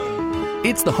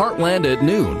It's the Heartland at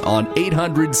noon on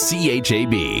 800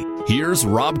 CHAB. Here's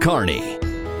Rob Carney.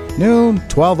 Noon,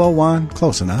 12:01,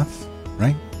 close enough,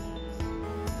 right?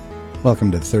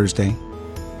 Welcome to Thursday,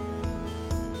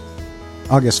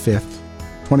 August 5th,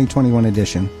 2021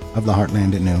 edition of the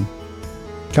Heartland at noon.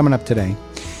 Coming up today,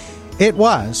 it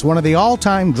was one of the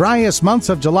all-time driest months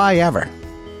of July ever.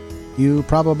 You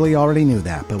probably already knew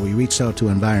that, but we reached out to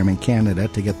Environment Canada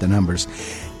to get the numbers.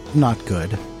 Not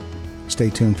good. Stay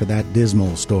tuned for that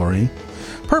dismal story.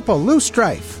 Purple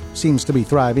loosestrife seems to be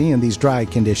thriving in these dry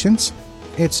conditions.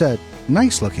 It's a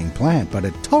nice-looking plant, but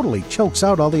it totally chokes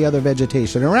out all the other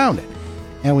vegetation around it,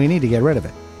 and we need to get rid of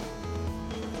it.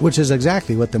 Which is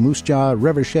exactly what the Moose Jaw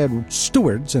Rivershed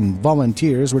stewards and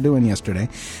volunteers were doing yesterday.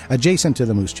 Adjacent to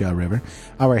the Moose Jaw River,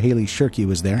 our Haley Shirkey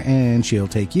was there, and she'll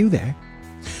take you there.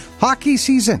 Hockey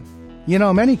season. You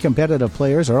know, many competitive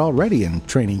players are already in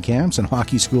training camps and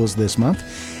hockey schools this month,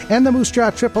 and the Moose Jaw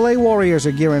AAA Warriors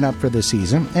are gearing up for the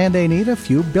season, and they need a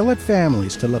few billet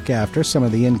families to look after some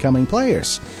of the incoming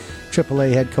players.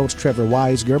 AAA head coach Trevor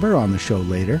Weisgerber on the show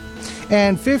later.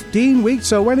 And 15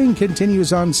 weeks of winning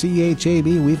continues on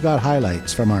CHAB. We've got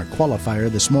highlights from our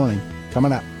qualifier this morning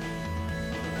coming up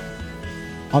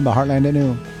on the Heartland at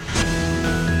noon.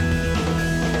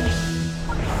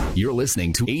 You're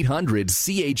listening to 800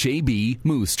 CHAB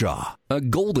Moose Jaw, a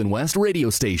Golden West radio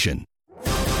station.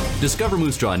 Discover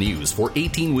Moose Jaw News for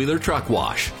 18-wheeler truck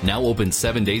wash. Now open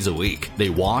 7 days a week. They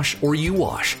wash or you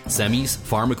wash. Semis,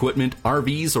 farm equipment,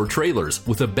 RVs, or trailers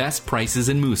with the best prices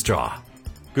in Moose Jaw.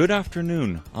 Good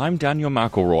afternoon. I'm Daniel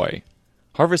McElroy.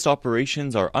 Harvest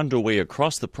operations are underway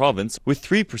across the province with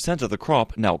 3% of the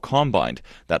crop now combined.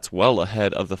 That's well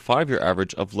ahead of the 5-year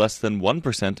average of less than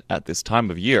 1% at this time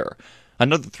of year.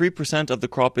 Another 3% of the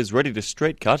crop is ready to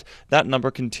straight cut. That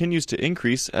number continues to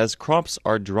increase as crops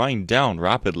are drying down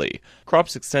rapidly.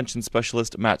 Crops Extension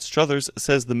Specialist Matt Struthers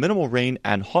says the minimal rain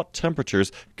and hot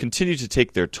temperatures continue to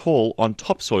take their toll on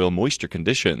topsoil moisture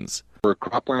conditions. For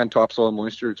cropland topsoil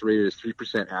moisture, it's rated as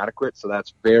 3% adequate, so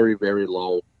that's very, very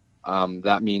low.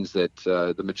 That means that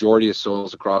the majority of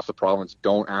soils across the province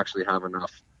don't actually have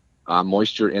enough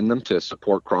moisture in them to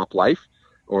support crop life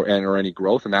or any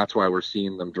growth, and that's why we're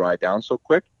seeing them dry down so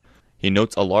quick. He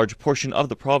notes a large portion of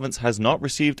the province has not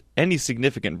received any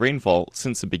significant rainfall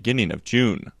since the beginning of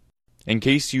June. In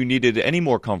case you needed any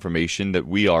more confirmation that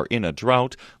we are in a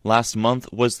drought, last month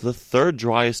was the third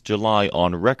driest July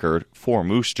on record for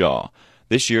Moose Jaw.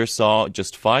 This year saw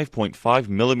just 5.5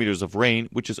 millimeters of rain,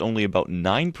 which is only about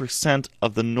 9%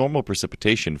 of the normal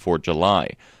precipitation for July.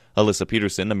 Alyssa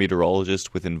Peterson, a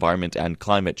meteorologist with Environment and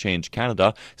Climate Change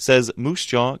Canada, says Moose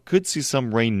Jaw could see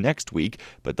some rain next week,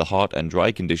 but the hot and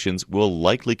dry conditions will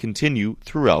likely continue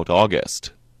throughout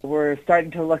August. We're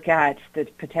starting to look at the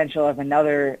potential of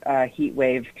another heat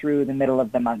wave through the middle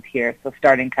of the month here, so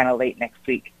starting kind of late next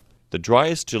week. The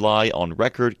driest July on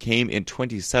record came in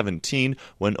 2017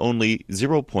 when only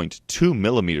 0.2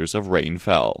 millimeters of rain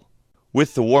fell.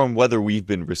 With the warm weather we've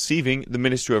been receiving, the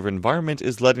Ministry of Environment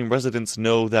is letting residents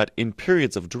know that in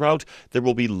periods of drought, there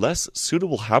will be less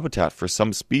suitable habitat for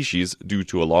some species due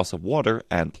to a loss of water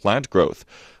and plant growth.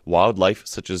 Wildlife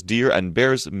such as deer and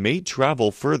bears may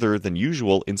travel further than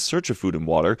usual in search of food and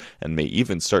water and may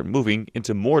even start moving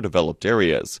into more developed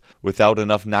areas. Without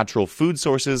enough natural food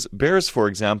sources, bears, for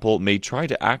example, may try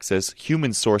to access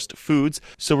human-sourced foods,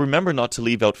 so remember not to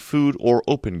leave out food or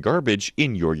open garbage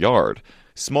in your yard.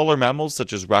 Smaller mammals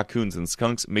such as raccoons and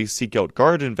skunks may seek out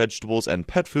garden vegetables and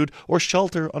pet food or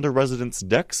shelter under residents'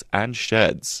 decks and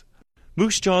sheds.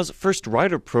 Moose Jaw's First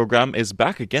Rider program is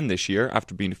back again this year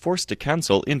after being forced to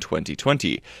cancel in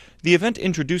 2020. The event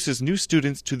introduces new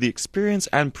students to the experience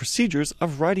and procedures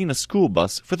of riding a school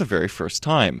bus for the very first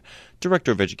time.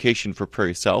 Director of Education for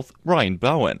Prairie South, Ryan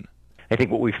Bowen. I think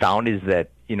what we found is that,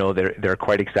 you know, they're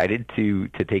quite excited to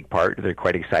take part. They're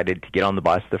quite excited to get on the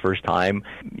bus the first time.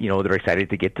 You know, they're excited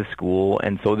to get to school.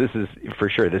 And so this is, for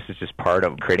sure, this is just part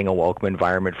of creating a welcome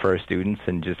environment for our students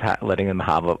and just letting them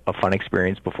have a fun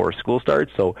experience before school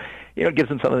starts. So, you know, it gives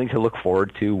them something to look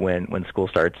forward to when school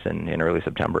starts in early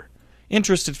September.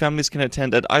 Interested families can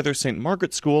attend at either St.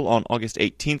 Margaret's School on August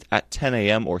 18th at 10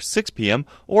 a.m. or 6 p.m.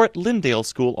 or at Lyndale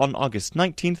School on August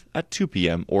 19th at 2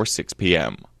 p.m. or 6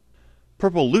 p.m.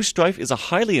 Purple loosestrife is a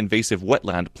highly invasive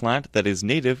wetland plant that is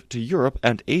native to Europe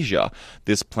and Asia.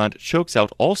 This plant chokes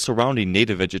out all surrounding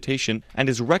native vegetation and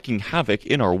is wreaking havoc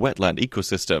in our wetland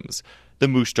ecosystems. The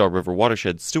Moose Jaw River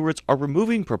watershed stewards are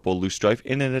removing purple loosestrife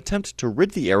in an attempt to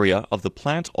rid the area of the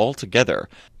plant altogether.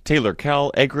 Taylor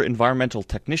Cal, agri-environmental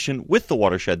technician with the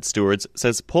watershed stewards,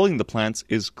 says pulling the plants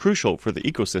is crucial for the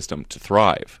ecosystem to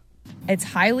thrive. It's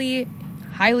highly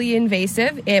highly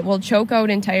invasive. It will choke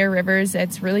out entire rivers.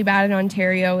 It's really bad in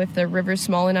Ontario. If the river's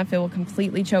small enough, it will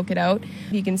completely choke it out.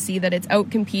 You can see that it's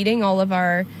out-competing all of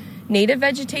our native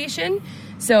vegetation.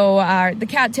 So the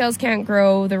cattails can't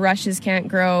grow, the rushes can't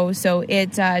grow, so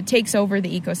it takes over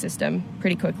the ecosystem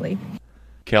pretty quickly.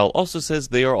 Cal also says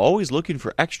they are always looking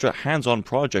for extra hands-on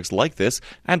projects like this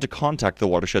and to contact the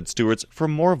watershed stewards for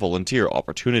more volunteer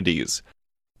opportunities.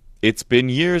 It's been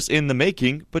years in the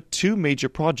making, but 2 major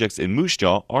projects in Moose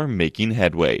Jaw are making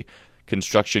headway.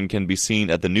 Construction can be seen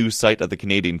at the new site of the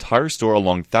Canadian Tire Store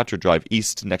along Thatcher Drive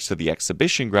East next to the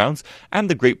exhibition grounds, and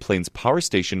the Great Plains Power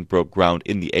Station broke ground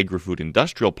in the Agri-Food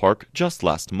Industrial Park just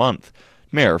last month.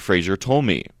 Mayor Fraser told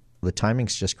me. The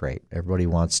timing's just great. Everybody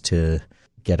wants to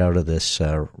get out of this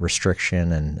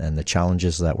restriction and the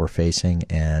challenges that we're facing,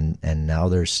 and now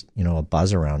there's a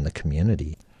buzz around the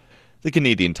community. The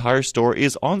Canadian Tire Store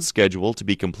is on schedule to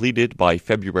be completed by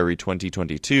February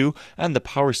 2022, and the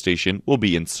power station will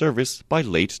be in service by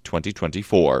late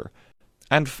 2024.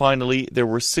 And finally, there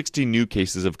were 60 new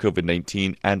cases of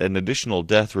COVID-19 and an additional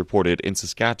death reported in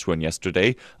Saskatchewan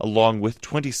yesterday, along with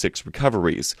 26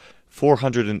 recoveries.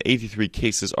 483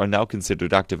 cases are now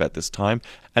considered active at this time,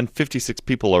 and 56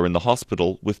 people are in the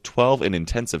hospital, with 12 in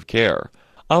intensive care.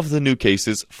 Of the new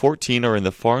cases, 14 are in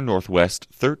the far northwest,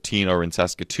 13 are in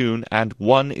Saskatoon, and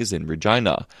 1 is in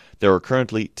Regina. There are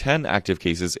currently 10 active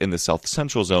cases in the South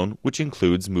Central Zone, which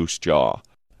includes Moose Jaw.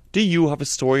 Do you have a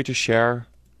story to share?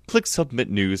 Click Submit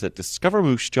News at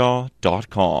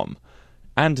discovermoosejaw.com.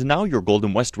 And now your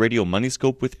Golden West Radio Money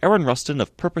Scope with Aaron Rustin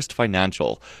of Purposed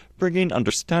Financial, bringing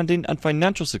understanding and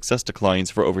financial success to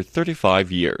clients for over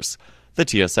 35 years. The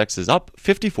TSX is up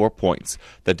 54 points.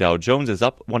 The Dow Jones is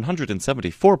up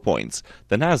 174 points.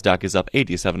 The Nasdaq is up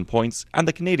 87 points. And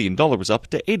the Canadian dollar is up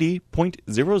to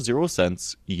 80.00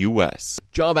 cents US.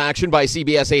 Job action by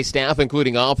CBSA staff,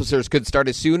 including officers, could start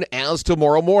as soon as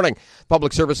tomorrow morning.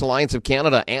 Public Service Alliance of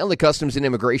Canada and the Customs and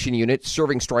Immigration Unit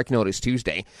serving strike notice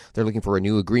Tuesday. They're looking for a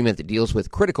new agreement that deals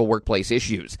with critical workplace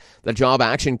issues. The job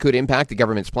action could impact the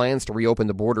government's plans to reopen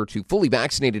the border to fully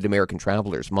vaccinated American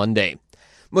travelers Monday.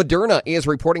 Moderna is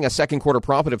reporting a second quarter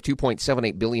profit of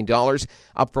 $2.78 billion,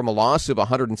 up from a loss of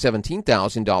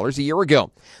 $117,000 a year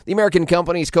ago. The American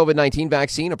company's COVID-19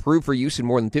 vaccine approved for use in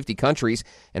more than 50 countries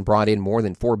and brought in more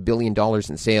than $4 billion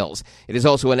in sales. It has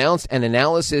also announced an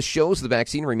analysis shows the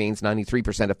vaccine remains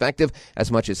 93% effective as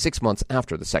much as 6 months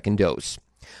after the second dose.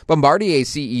 Bombardier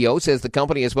CEO says the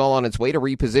company is well on its way to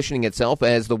repositioning itself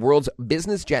as the world's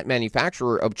business jet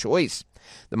manufacturer of choice.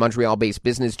 The Montreal-based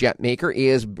business jet maker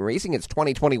is raising its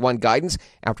 2021 guidance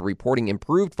after reporting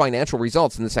improved financial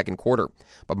results in the second quarter.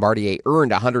 Bombardier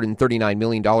earned $139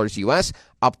 million US,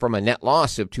 up from a net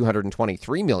loss of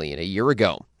 $223 million a year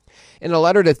ago. In a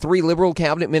letter to 3 Liberal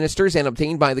cabinet ministers and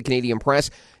obtained by the Canadian Press,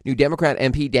 New Democrat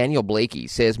MP Daniel Blakey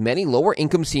says many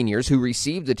lower-income seniors who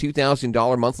received the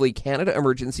 $2,000 monthly Canada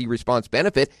Emergency Response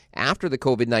Benefit after the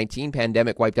COVID-19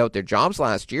 pandemic wiped out their jobs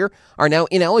last year are now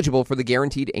ineligible for the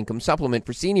Guaranteed Income Supplement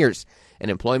for seniors. An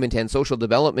Employment and Social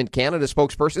Development Canada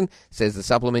spokesperson says the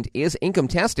supplement is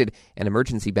income-tested and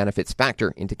emergency benefits factor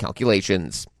into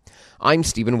calculations. I'm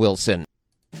Stephen Wilson.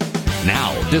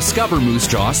 Now, discover Moose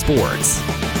Jaw Sports.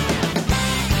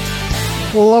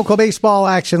 Local baseball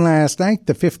action last night.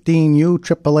 The 15U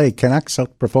AAA Canucks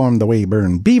outperformed the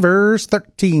Weyburn Beavers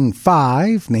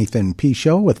 13-5. Nathan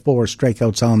Pichot with 4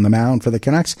 strikeouts on the mound for the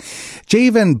Canucks.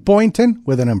 Javen Boynton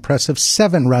with an impressive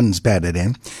 7 runs batted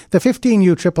in. The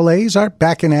 15U AAAs are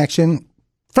back in action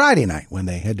Friday night when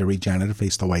they head to Regina to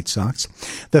face the White Sox.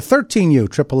 The 13U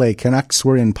AAA Canucks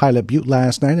were in Pilot Butte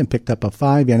last night and picked up a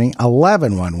 5-inning,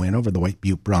 11-1 win over the White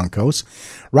Butte Broncos.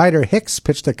 Ryder Hicks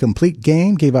pitched a complete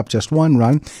game, gave up just 1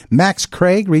 run. Max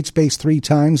Craig reached base 3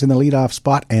 times in the leadoff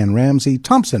spot, and Ramsey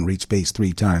Thompson reached base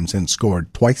 3 times and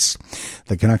scored twice.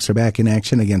 The Canucks are back in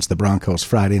action against the Broncos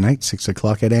Friday night, 6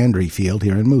 o'clock at Andry Field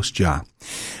here in Moose Jaw.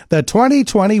 The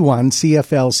 2021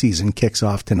 CFL season kicks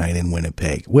off tonight in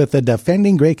Winnipeg, with the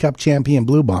defending Grey Cup champion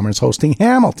Blue Bombers hosting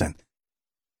Hamilton.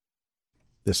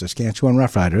 The Saskatchewan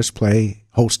Roughriders play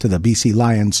host to the BC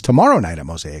Lions tomorrow night at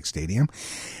Mosaic Stadium.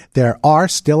 There are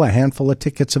still a handful of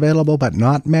tickets available, but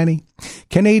not many.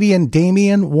 Canadian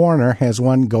Damian Warner has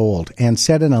won gold and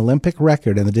set an Olympic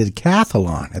record in the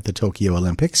decathlon at the Tokyo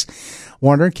Olympics.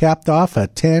 Warner capped off a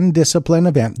 10-discipline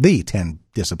event, with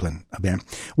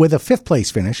a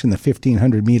 5th-place finish in the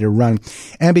 1,500-meter run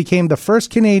and became the first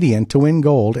Canadian to win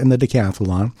gold in the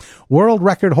decathlon. World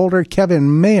record holder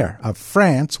Kevin Mayer of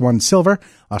France won silver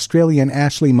Australian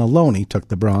Ashley Maloney took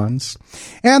the bronze.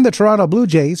 And the Toronto Blue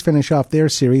Jays finish off their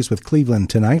series with Cleveland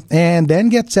tonight and then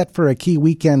get set for a key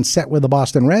weekend set with the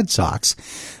Boston Red Sox.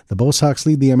 The Bo Sox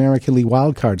lead the American League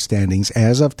wildcard standings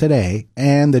as of today,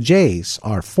 and the Jays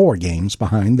are 4 games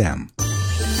behind them.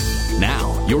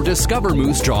 Now, your Discover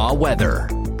Moose Jaw weather.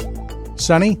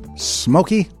 Sunny,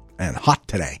 smoky, and hot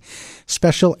today.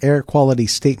 Special air quality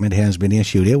statement has been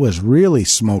issued. It was really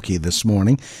smoky this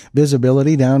morning.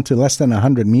 Visibility down to less than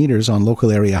 100 meters on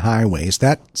local area highways.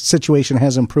 That situation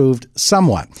has improved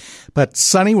somewhat, but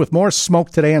sunny with more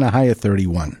smoke today and a high of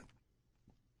 31.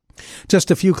 Just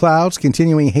a few clouds,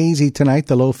 continuing hazy tonight,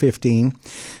 the low 15.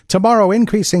 Tomorrow,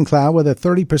 increasing cloud with a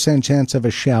 30% chance of a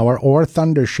shower or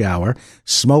thunder shower.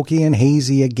 Smoky and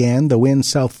hazy again, the wind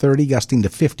south 30, gusting to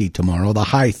 50 tomorrow, the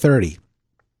high 30.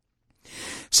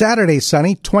 Saturday,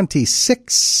 sunny,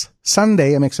 26.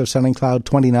 Sunday, a mix of sun and cloud,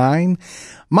 29.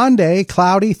 Monday,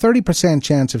 cloudy, 30%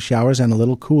 chance of showers and a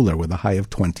little cooler with a high of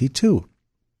 22.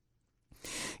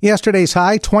 Yesterday's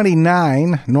high,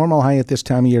 29. Normal high at this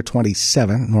time of year,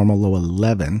 27. Normal low,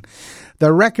 11.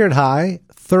 The record high,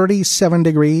 37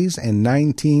 degrees in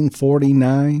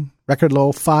 1949. Record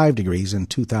low, 5 degrees in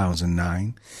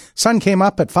 2009. Sun came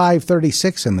up at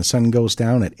 5:36 and the sun goes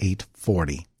down at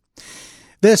 8:40.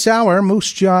 This hour,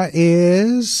 Moose Jaw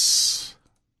is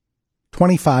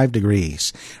 25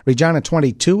 degrees. Regina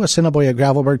 22, Assiniboia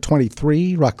Gravelbourg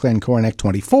 23, Rockland Coronet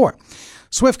 24.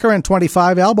 Swift Current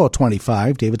 25, Elbow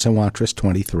 25, Davidson Watrous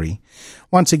 23.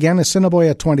 Once again,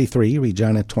 Assiniboia 23,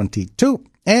 Regina 22.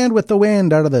 And with the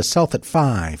wind out of the south at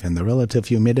 5 and the relative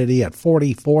humidity at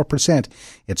 44%,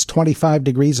 it's 25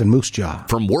 degrees in Moose Jaw.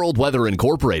 From World Weather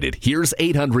Incorporated, here's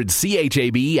 800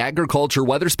 CHAB Agriculture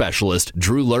Weather Specialist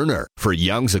Drew Lerner for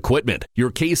Young's Equipment,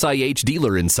 your Case IH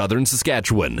dealer in southern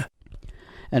Saskatchewan.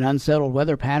 An unsettled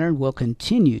weather pattern will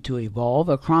continue to evolve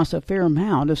across a fair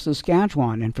amount of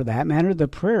Saskatchewan, and for that matter, the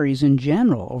prairies in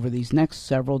general over these next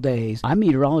several days. I'm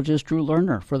meteorologist Drew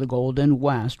Lerner for the Golden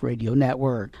West Radio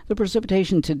Network. The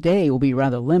precipitation today will be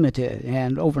rather limited,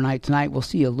 and overnight tonight we'll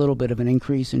see a little bit of an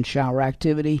increase in shower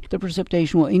activity. The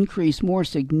precipitation will increase more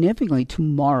significantly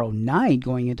tomorrow night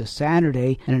going into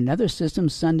Saturday, and another system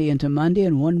Sunday into Monday,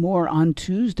 and one more on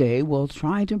Tuesday will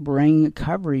try to bring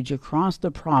coverage across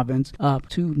the province up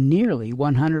to nearly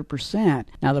 100%.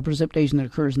 Now, the precipitation that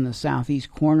occurs in the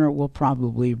southeast corner will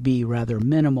probably be rather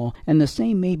minimal, and the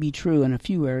same may be true in a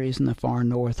few areas in the far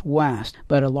northwest.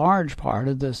 But a large part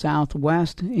of the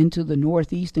southwest into the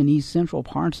northeast and east central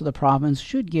parts of the province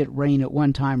should get rain at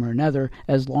one time or another,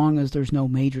 as long as there's no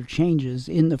major changes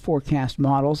in the forecast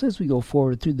models as we go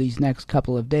forward through these next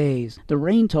couple of days. The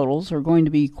rain totals are going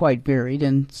to be quite varied,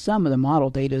 and some of the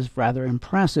model data is rather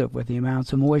impressive with the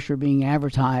amounts of moisture being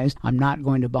advertised. I'm not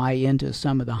going to buy into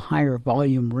some of the higher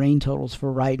volume rain totals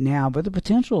for right now, but the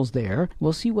potential is there.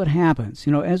 We'll see what happens.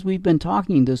 As we've been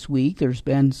talking this week, there's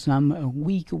been some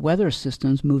weak weather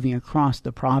systems moving across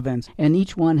the province, and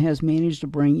each one has managed to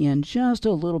bring in just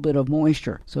a little bit of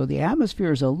moisture. So the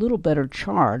atmosphere is a little better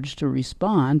charged to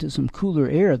respond to some cooler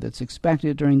air that's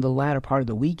expected during the latter part of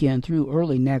the weekend through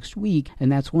early next week, and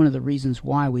that's one of the reasons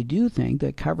why we do think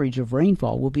that coverage of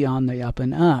rainfall will be on the up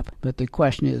and up. But the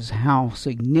question is, how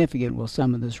significant will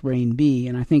some of this rain be?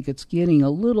 And I think it's getting a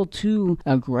little too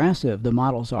aggressive, the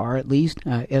models are, at least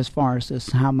as far as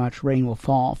how much rain will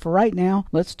fall. For right now,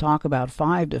 let's talk about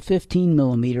 5 to 15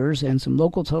 millimeters and some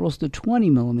local totals to 20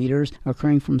 millimeters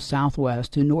occurring from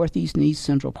southwest to northeast and east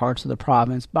central parts of the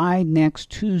province by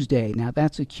next Tuesday. Now,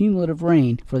 that's a cumulative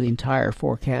rain for the entire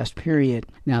forecast period.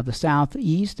 Now, the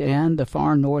southeast and the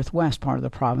far northwest part of the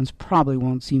province probably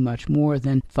won't see much more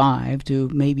than 5 to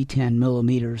maybe 10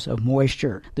 millimeters of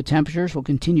moisture. The temperatures will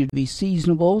continue to be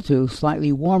seasonable to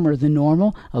slightly warmer than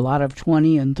normal. A lot of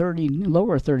 20 and 30,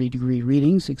 lower 30 degree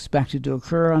readings expected to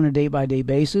occur on a day-by-day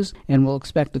basis, and we'll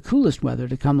expect the coolest weather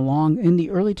to come along in the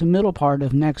early to middle part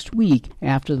of next week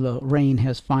after the rain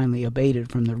has finally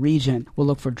abated from the region. We'll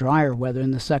look for drier weather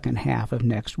in the second half of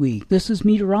next week. This is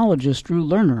meteorologist Drew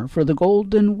Lerner for the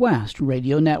Golden West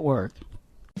Radio Network.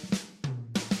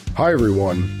 Hi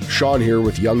everyone, Sean here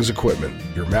with Young's Equipment,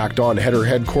 your MacDon header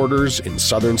headquarters in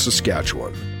southern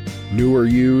Saskatchewan. New or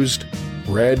used,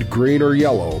 red, green or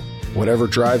yellow, whatever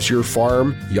drives your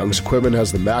farm, Young's Equipment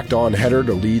has the MacDon header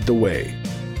to lead the way.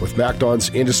 With MacDon's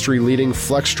industry-leading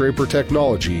Flex Draper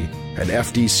technology, an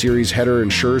FD Series header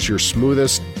ensures your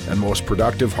smoothest and most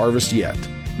productive harvest yet.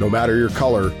 No matter your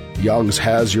color, Young's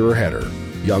has your header.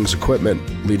 Young's Equipment,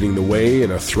 leading the way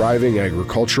in a thriving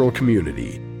agricultural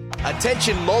community.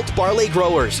 Attention malt barley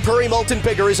growers. Prairie Malt and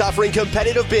Bigger is offering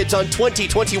competitive bids on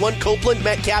 2021 Copeland,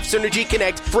 Metcalf, Synergy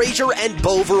Connect, Fraser, and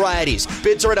Bow varieties.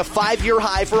 Bids are at a 5-year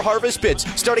high for harvest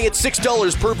bids, starting at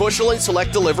 $6 per bushel in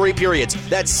select delivery periods.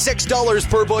 That's $6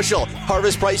 per bushel.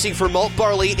 Harvest pricing for malt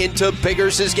barley into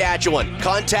Bigger, Saskatchewan.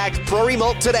 Contact Prairie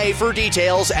Malt today for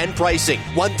details and pricing.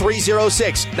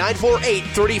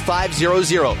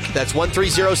 1306-948-3500. That's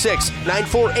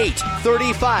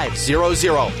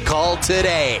 1306-948-3500. Call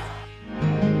today.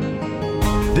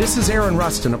 This is Aaron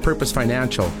Rustin of Purpose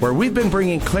Financial, where we've been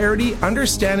bringing clarity,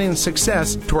 understanding, and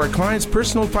success to our clients'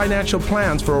 personal financial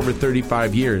plans for over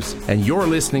 35 years. And you're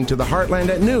listening to the Heartland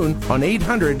at Noon on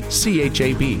 800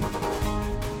 CHAB.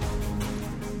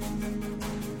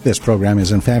 This program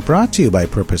is in fact brought to you by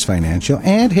Purpose Financial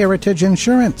and Heritage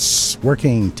Insurance,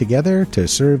 working together to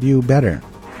serve you better.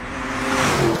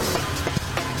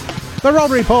 The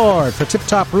Road Report for Tip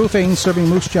Top Roofing, serving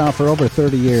Moose Jaw for over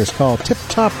 30 years. Call Tip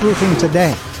Top Roofing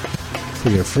today for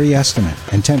your free estimate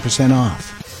and 10%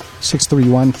 off.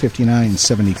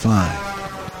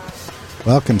 631-5975.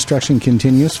 Well, construction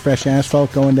continues. Fresh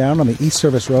asphalt going down on the East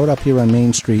Service Road up here on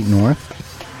Main Street North.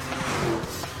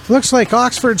 Looks like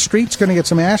Oxford Street's going to get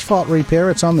some asphalt repair.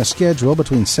 It's on the schedule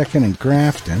between 2nd and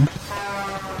Grafton.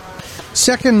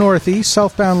 2nd Northeast,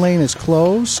 southbound lane is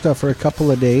closed for a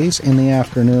couple of days in the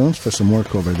afternoons for some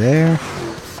work over there.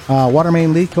 Water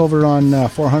main leak over on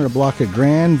 400 block at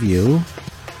Grandview.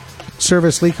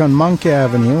 Service leak on Monk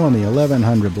Avenue on the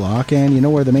 1100 block. And you know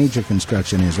where the major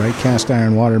construction is, right? Cast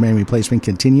iron water main replacement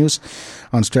continues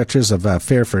on stretches of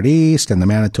Fairford East and the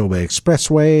Manitoba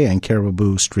Expressway and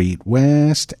Caribou Street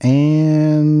West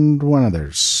and one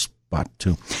other spot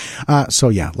too. So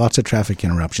yeah, lots of traffic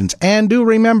interruptions. And do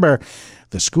remember,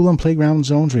 the school and playground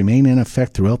zones remain in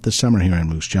effect throughout the summer here in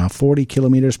Moose Jaw, 40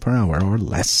 kilometers per hour or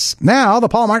less. Now, the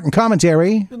Paul Martin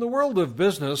Commentary. In the world of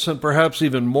business, and perhaps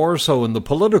even more so in the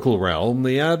political realm,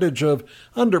 the adage of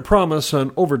under-promise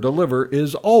and over-deliver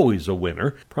is always a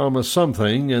winner. Promise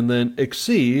something and then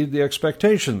exceed the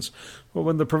expectations. Well,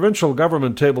 when the provincial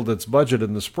government tabled its budget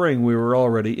in the spring, we were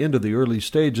already into the early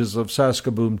stages of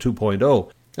Saskaboom 2.0.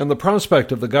 And the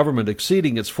prospect of the government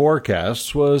exceeding its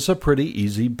forecasts was a pretty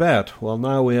easy bet. Well,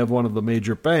 now we have one of the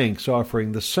major banks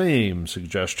offering the same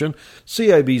suggestion.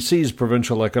 CIBC's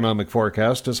provincial economic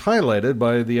forecast is highlighted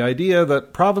by the idea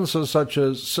that provinces such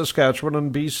as Saskatchewan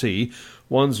and BC,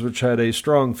 ones which had a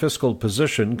strong fiscal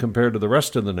position compared to the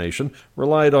rest of the nation,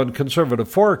 relied on conservative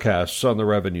forecasts on the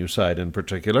revenue side in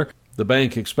particular. The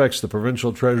bank expects the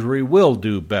provincial treasury will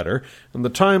do better, and the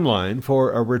timeline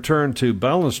for a return to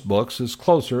balanced books is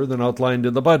closer than outlined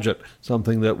in the budget,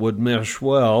 something that would mesh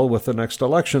well with the next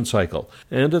election cycle.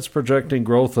 And it's projecting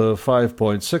growth of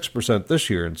 5.6% this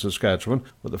year in Saskatchewan,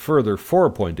 with a further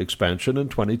 4-point expansion in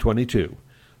 2022.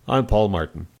 I'm Paul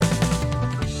Martin.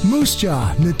 Moose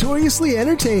Jaw, notoriously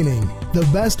entertaining. The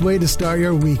best way to start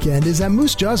your weekend is at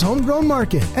Moose Jaw's Homegrown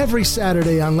Market. Every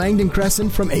Saturday on Langdon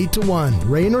Crescent from 8 to 1.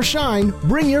 Rain or shine,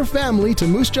 bring your family to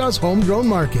Moose Jaw's Homegrown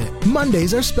Market.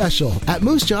 Mondays are special at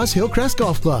Moose Jaw's Hillcrest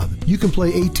Golf Club. You can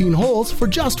play 18 holes for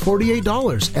just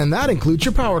 $48, and that includes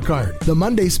your power card. The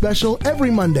Monday special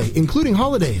every Monday, including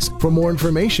holidays. For more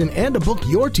information and to book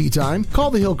your tee time,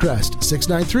 call the Hillcrest,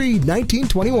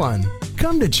 693-1921.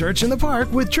 Come to Church in the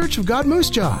Park with Church of God Moose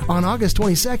Jaw. On August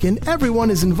 22nd, everyone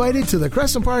is invited to the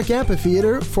Crescent Park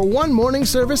Amphitheater for one morning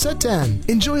service at 10.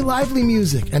 Enjoy lively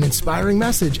music, an inspiring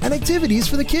message, and activities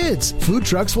for the kids. Food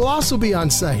trucks will also be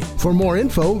on site. For more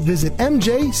info, visit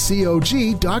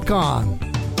mjcog.com.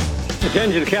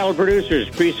 Attention cattle producers,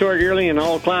 pre-sort yearling and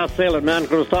all-class sale at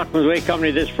Mancoto Stockman's Way Company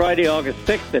this Friday, August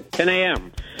 6th at 10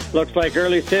 a.m. Looks like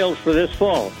early sales for this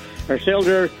fall. Our sales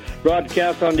are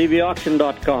broadcast on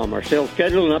dbauction.com. Our sales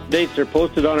schedule and updates are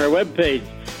posted on our webpage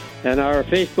and our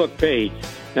Facebook page.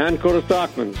 Mancoto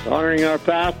Stockman's, honoring our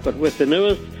past, but with the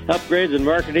newest upgrades and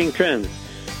marketing trends.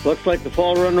 Looks like the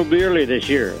fall run will be early this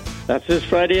year. That's this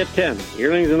Friday at 10.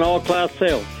 Yearlings and all-class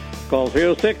sales. Call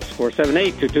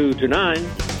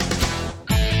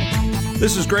 306-478-2229.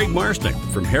 This is Greg Marsnick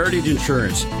from Heritage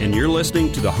Insurance, and you're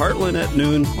listening to the Heartland at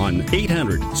Noon on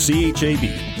 800 CHAB.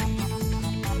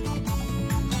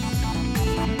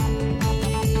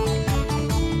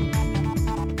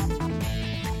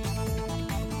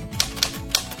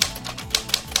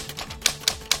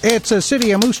 It's a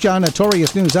City of Moose Jaw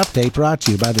Notorious News Update brought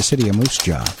to you by the City of Moose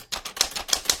Jaw.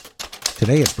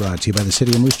 Today it's brought to you by the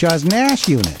City of Moose Jaw's Nash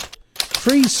Unit.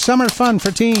 Free summer fun for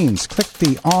teens. Click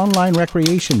the online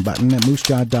recreation button at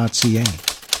moosejaw.ca.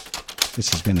 This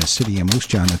has been a City of Moose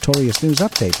Jaw Notorious News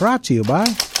Update brought to you by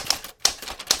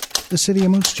the City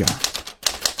of Moose Jaw.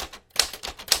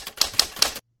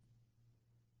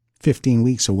 15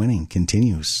 weeks of winning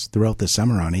continues throughout the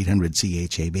summer on 800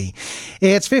 CHAB.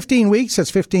 It's 15 weeks,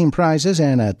 it's 15 prizes,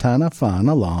 and a ton of fun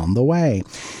along the way.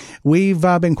 We've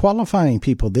been qualifying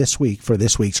people this week for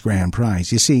this week's grand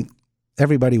prize. You see,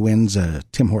 everybody wins a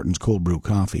Tim Hortons cold brew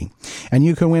coffee, and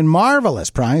you can win marvelous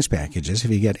prize packages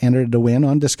if you get entered to win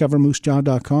on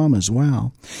discovermoosejaw.com as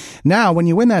well. Now, when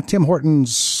you win that Tim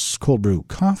Hortons cold brew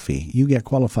coffee, you get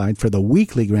qualified for the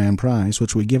weekly grand prize,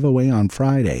 which we give away on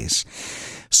Fridays.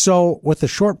 So with the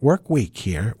short work week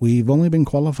here, we've only been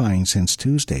qualifying since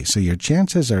Tuesday, so your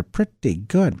chances are pretty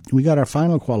good. We got our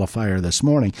final qualifier this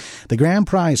morning. The grand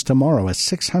prize tomorrow, a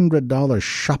 $600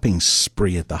 shopping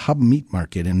spree at the Hub Meat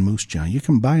Market in Moose Jaw. You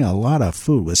can buy a lot of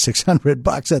food with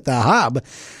 $600 at the Hub.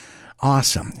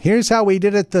 Awesome. Here's how we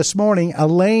did it this morning.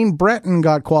 Elaine Breton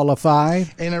got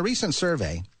qualified. In a recent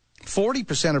survey,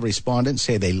 40% of respondents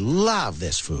say they love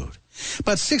this food,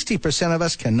 but 60% of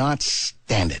us cannot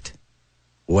stand it.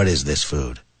 What is this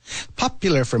food?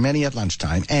 Popular for many at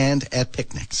lunchtime and at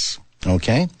picnics.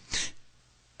 Okay?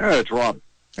 It's Rob.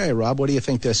 Hey, Rob, what do you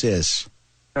think this is?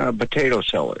 Potato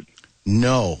salad.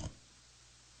 No.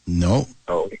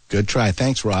 Oh. Good try.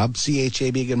 Thanks, Rob.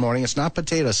 CHAB, good morning. It's not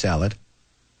potato salad.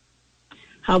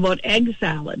 How about egg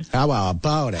salad? How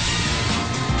about it?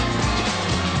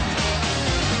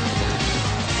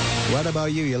 What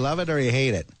about you? You love it or you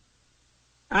hate it?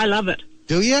 I love it.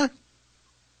 Do you?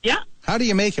 Yeah. How do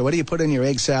you make it? What do you put in your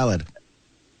egg salad?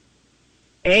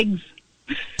 Eggs.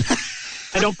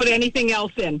 I don't put anything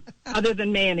else in other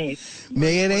than mayonnaise.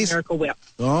 Mayonnaise? Miracle Whip.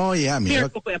 Oh, yeah.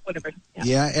 Miracle Whip, whatever.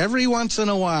 Yeah, every once in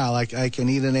a while I can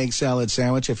eat an egg salad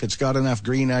sandwich if it's got enough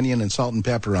green onion and salt and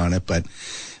pepper on it. But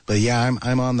yeah,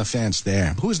 I'm on the fence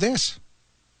there. Who's this?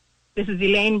 This is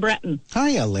Elaine Breton.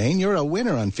 Hi, Elaine. You're a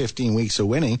winner on 15 Weeks of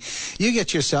Winning. You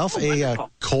get yourself a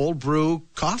cold brew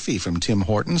coffee from Tim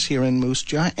Hortons here in Moose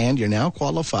Jaw, and you're now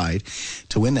qualified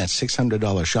to win that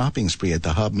 $600 shopping spree at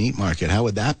the Hub Meat Market. How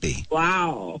would that be?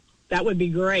 Wow. That would be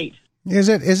great. Is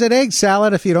it egg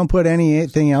salad if you don't put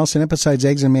anything else in it besides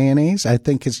eggs and mayonnaise? I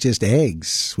think it's just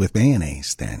eggs with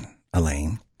mayonnaise then,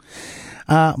 Elaine.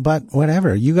 But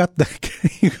whatever, you got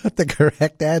the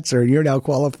correct answer. You're now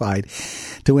qualified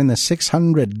to win the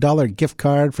 $600 gift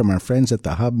card from our friends at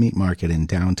the Hub Meat Market in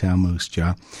downtown Moose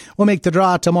Jaw. We'll make the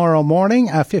draw tomorrow morning.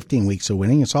 15 Weeks of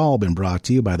Winning. It's all been brought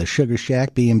to you by the Sugar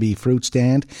Shack, B&B Fruit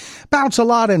Stand, Bounce A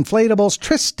Lot Inflatables,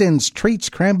 Tristan's Treats,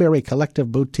 Cranberry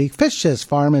Collective Boutique, Fish's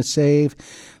Farm and Save,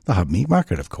 the Hub Meat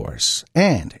Market, of course,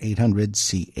 and 800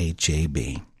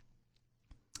 CHAB.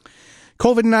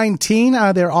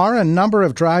 COVID-19, there are a number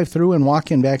of drive-through and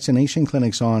walk-in vaccination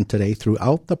clinics on today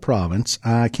throughout the province.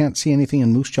 I can't see anything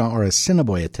in Moose Jaw or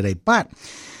Assiniboia today, but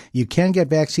you can get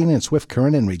vaccine in Swift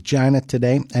Current and Regina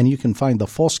today, and you can find the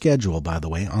full schedule, by the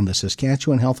way, on the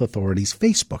Saskatchewan Health Authority's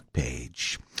Facebook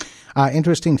page.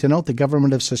 Interesting to note, the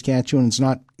government of Saskatchewan is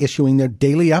not issuing their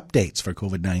daily updates for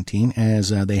COVID-19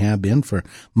 as they have been for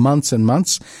months and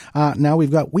months. Now we've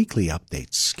got weekly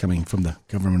updates coming from the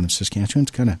government of Saskatchewan.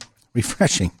 It's kind of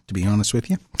refreshing, to be honest with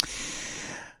you.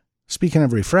 Speaking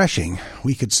of refreshing,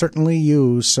 we could certainly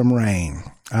use some rain.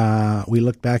 We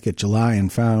looked back at July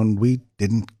and found we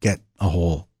didn't get a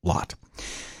whole lot.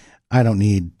 I don't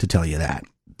need to tell you that.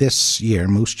 This year,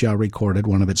 Moose Jaw recorded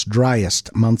one of its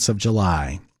driest months of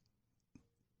July.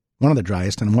 One of the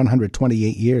driest in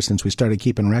 128 years since we started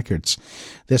keeping records.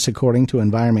 This according to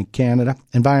Environment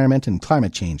and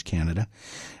Climate Change Canada.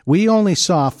 We only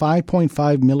saw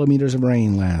 5.5 millimeters of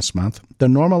rain last month. The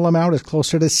normal amount is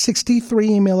closer to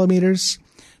 63 millimeters.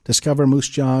 Discover Moose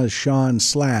Jaw's Sean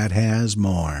Slatt has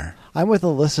more. I'm with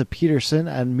Alyssa Peterson,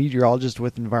 a meteorologist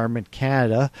with Environment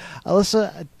Canada.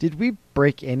 Alyssa, did we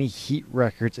break any heat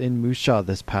records in Moose Jaw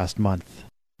this past month?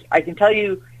 I can tell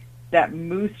you that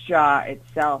Moose Jaw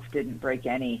itself didn't break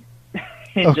any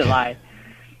in July.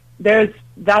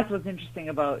 That's what's interesting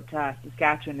about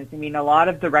Saskatchewan is, a lot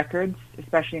of the records,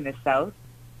 especially in the south,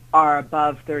 are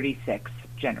above 36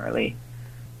 generally,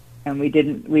 and we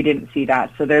didn't see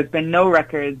that. So there's been no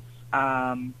records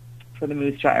for the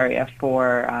Moose Jaw area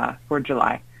for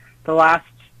July. The last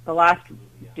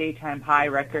daytime high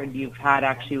record you've had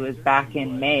actually was back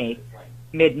in May,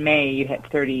 mid-May. You hit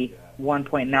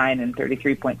 31.9 and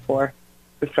 33.4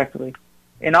 respectively.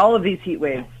 In all of these heat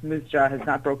waves, Moose Jaw has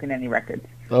not broken any records.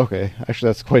 Okay, actually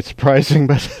that's quite surprising,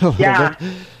 but yeah,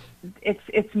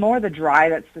 it's more the dry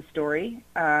that's the story.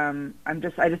 I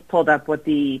just pulled up what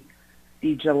the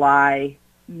July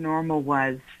normal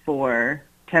was for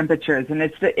temperatures, and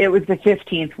it was the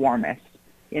 15th warmest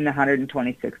in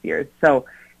 126 years. So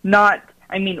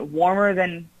warmer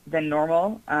than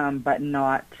normal, but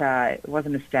not it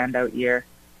wasn't a standout year.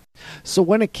 So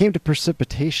when it came to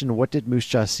precipitation, what did Moose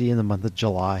Jaw see in the month of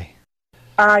July?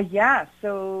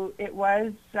 So it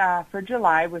was for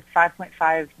July with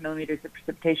 5.5 millimeters of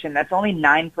precipitation. That's only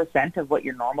 9% of what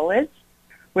your normal is,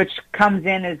 which comes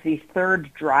in as the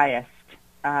third driest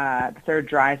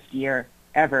year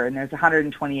ever. And there's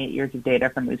 128 years of data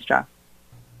from Moose Jaw.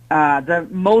 The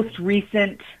most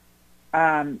recent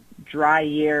dry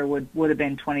year would have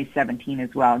been 2017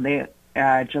 as well.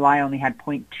 July only had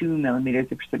 0.2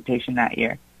 millimeters of precipitation that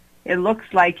year. It looks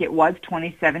like it was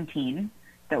 2017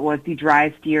 that was the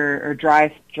driest year or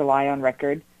driest July on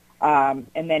record. And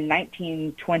then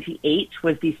 1928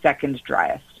 was the second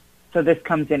driest. So this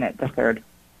comes in at the third.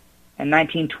 And I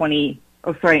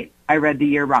read the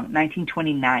year wrong.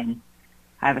 1929.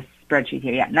 I have a spreadsheet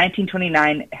here.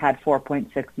 1929 had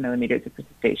 4.6 millimeters of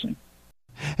precipitation.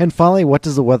 And finally, what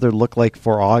does the weather look like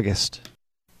for August?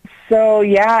 So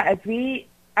as we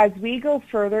go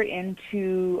further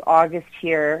into August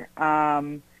here,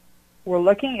 we're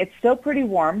looking. It's still pretty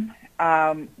warm.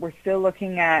 We're still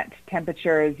looking at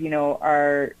temperatures.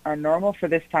 Our normal for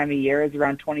this time of year is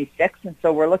around 26, and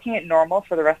so we're looking at normal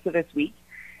for the rest of this week.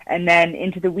 And then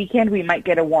into the weekend, we might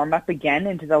get a warm up again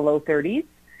into the low 30s.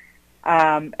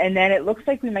 And then it looks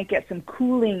like we might get some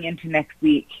cooling into next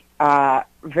week,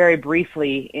 very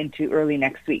briefly into early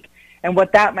next week. And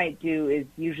what that might do is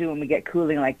usually when we get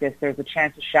cooling like this, there's a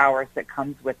chance of showers that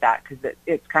comes with that because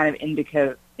it's kind of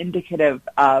indicative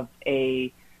of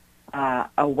a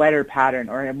wetter pattern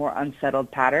or a more unsettled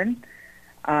pattern.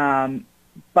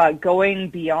 But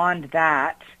going beyond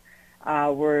that,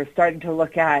 we're starting to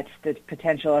look at the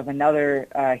potential of another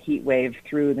heat wave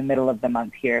through the middle of the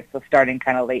month here, so starting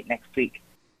kind of late next week.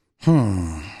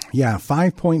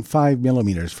 5.5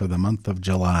 millimeters for the month of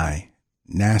July.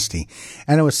 Nasty.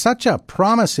 And it was such a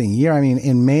promising year. I mean,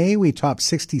 in May, we topped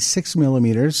 66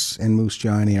 millimeters in Moose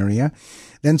Jaw area.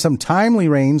 Then some timely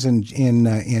rains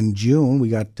in June. We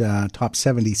got top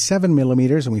 77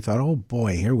 millimeters, and we thought, oh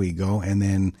boy, here we go. And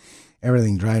then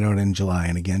everything dried out in July,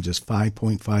 and again, just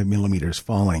 5.5 millimeters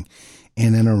falling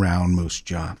in and around Moose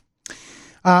Jaw.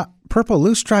 Purple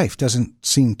loosestrife doesn't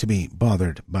seem to be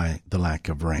bothered by the lack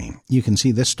of rain. You can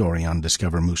see this story on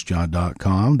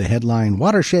discovermoosejaw.com. The headline,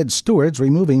 Watershed Stewards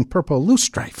Removing Purple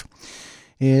Loosestrife.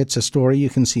 It's a story you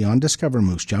can see on Discover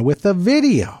Moose Jaw with a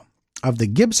video of the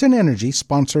Gibson Energy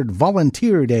sponsored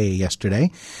Volunteer Day yesterday.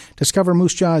 Discover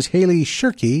Moose Jaw's Haley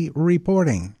Shirkey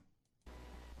reporting.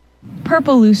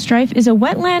 Purple loosestrife is a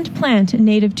wetland plant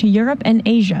native to Europe and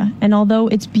Asia, and although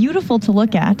it's beautiful to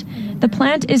look at, the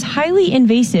plant is highly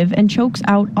invasive and chokes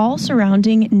out all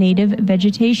surrounding native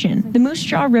vegetation. The Moose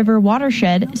Jaw River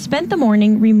watershed spent the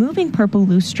morning removing purple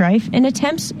loosestrife in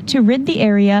attempts to rid the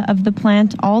area of the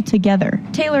plant altogether.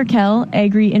 Taylor Kell,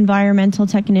 agri-environmental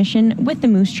technician with the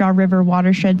Moose Jaw River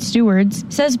watershed stewards,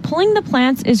 says pulling the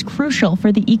plants is crucial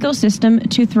for the ecosystem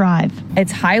to thrive.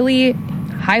 It's highly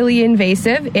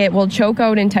invasive. It will choke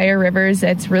out entire rivers.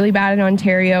 It's really bad in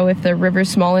Ontario. If the river's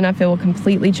small enough, it will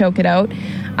completely choke it out.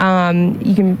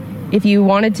 If you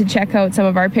wanted to check out some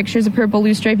of our pictures of purple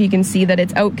loosestrife, you can see that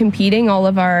it's out competing all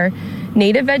of our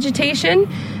native vegetation.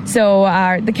 So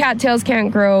the cattails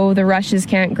can't grow, the rushes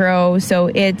can't grow, so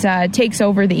it takes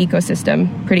over the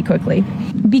ecosystem pretty quickly.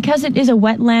 Because it is a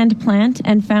wetland plant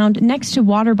and found next to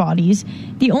water bodies,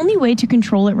 the only way to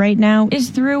control it right now is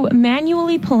through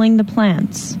manually pulling the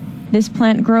plants. This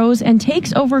plant grows and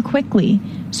takes over quickly,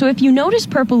 so if you notice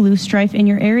purple loosestrife in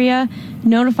your area,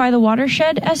 notify the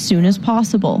watershed as soon as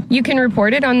possible. You can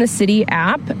report it on the city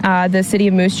app, the City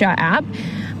of Moose Jaw app.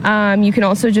 You can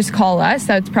also just call us.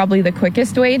 That's probably the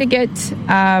quickest way to get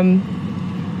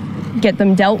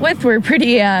them dealt with. We're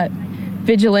pretty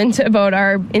vigilant about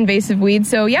our invasive weeds.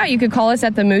 So yeah, you could call us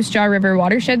at the Moose Jaw River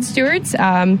Watershed Stewards.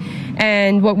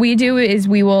 And what we do is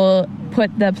we will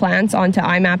put the plants onto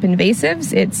IMAP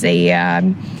Invasives. It's a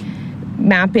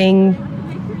mapping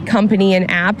company and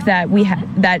app that we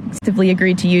that actively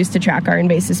agreed to use to track our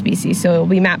invasive species. So it'll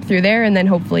be mapped through there, and then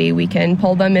hopefully we can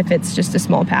pull them if it's just a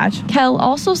small patch. Kel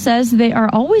also says they are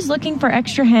always looking for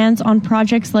extra hands on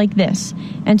projects like this,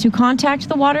 and to contact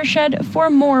the watershed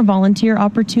for more volunteer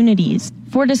opportunities.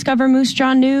 For Discover Moose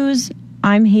Jaw News,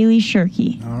 I'm Haley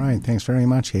Shirkey. All right, thanks very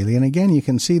much, Haley. And again, you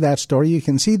can see that story. You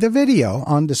can see the video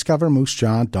on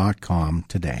discovermoosejaw.com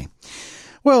today.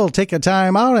 We'll take a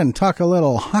time out and talk a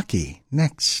little hockey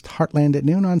next. Heartland at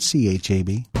Noon on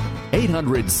CHAB.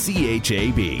 800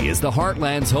 CHAB is the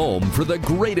Heartland's home for the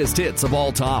greatest hits of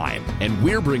all time. And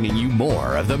we're bringing you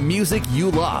more of the music you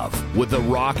love with the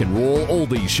Rock and Roll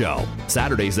Oldies Show.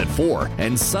 Saturdays at 4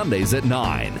 and Sundays at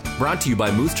 9. Brought to you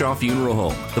by Moose Jaw Funeral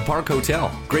Home, the Park Hotel,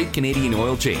 Great Canadian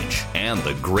Oil Change, and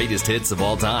the greatest hits of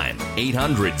all time.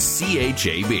 800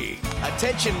 CHAB.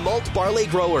 Attention malt barley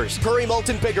growers. Prairie Malt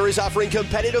and Bigger is offering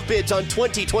competitive bids on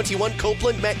 2021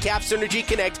 Copeland, Metcalf, Synergy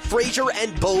Connect, Fraser,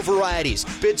 and Bow varieties.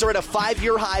 Bids are at a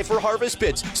 5-year high for harvest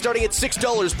bids, starting at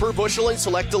 $6 per bushel in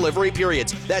select delivery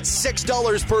periods. That's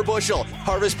 $6 per bushel.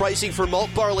 Harvest pricing for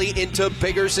malt barley into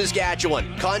Bigger,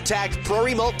 Saskatchewan. Contact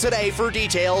Prairie Malt today for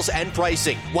details and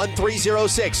pricing.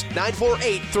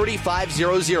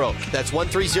 1306-948-3500. That's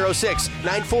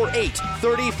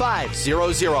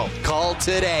 1306-948-3500. Call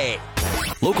today.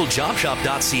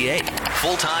 LocalJobShop.ca.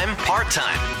 Full-time,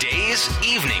 part-time, days,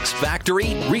 evenings,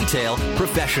 factory, retail,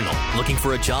 professional. Looking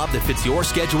for a job that fits your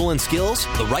schedule and skills?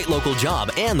 The right local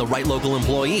job and the right local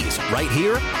employees. Right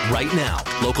here, right now.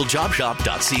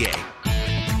 LocalJobShop.ca.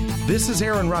 This is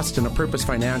Aaron Rustin of Purpose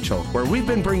Financial, where we've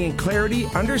been bringing clarity,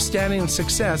 understanding, and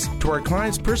success to our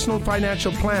clients' personal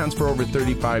financial plans for over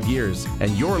 35 years.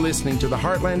 And you're listening to the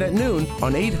Heartland at Noon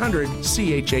on 800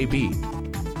 CHAB.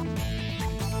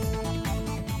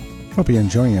 Hope you're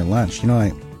enjoying your lunch. You know,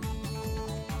 I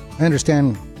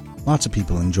understand lots of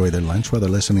people enjoy their lunch while they're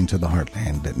listening to the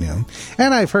Heartland at Noon.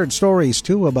 And I've heard stories,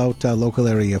 too, about local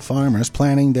area farmers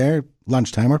planning their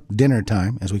lunchtime or dinner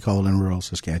time, as we call it in rural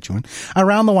Saskatchewan,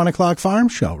 around the 1 o'clock farm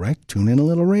show, right? Tune in a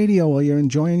little radio while you're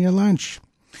enjoying your lunch.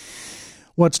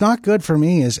 What's not good for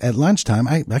me is at lunchtime,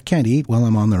 I can't eat while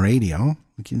I'm on the radio.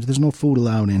 There's no food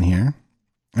allowed in here.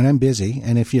 And I'm busy.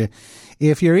 And if you're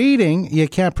eating, you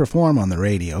can't perform on the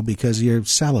radio because you're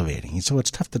salivating. So it's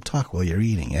tough to talk while you're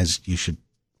eating, as you should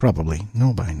probably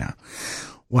know by now.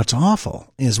 What's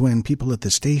awful is when people at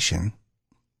the station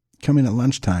come in at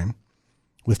lunchtime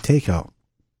with takeout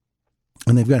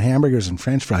and they've got hamburgers and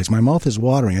French fries. My mouth is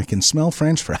watering. I can smell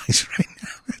French fries right now.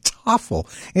 It's awful.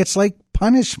 It's like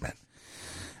punishment.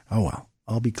 Oh, well,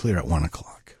 I'll be clear at 1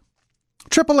 o'clock.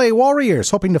 AAA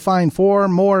Warriors hoping to find 4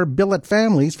 more billet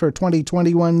families for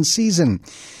 2021 season.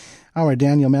 Our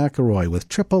Daniel McElroy with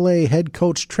AAA head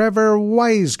coach Trevor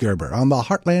Weisgerber on the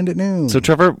Heartland at Noon. So,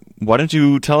 Trevor, why don't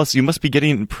you tell us, you must be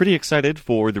getting pretty excited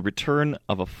for the return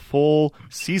of a full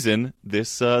season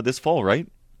this fall, right?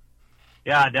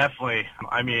 Yeah, definitely.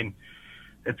 I mean,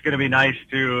 it's going to be nice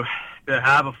to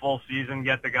have a full season,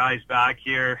 get the guys back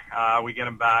here. We get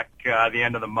them back the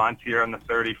end of the month here on the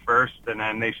 31st, and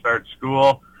then they start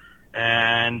school.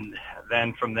 And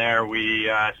then from there, we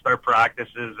start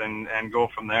practices and go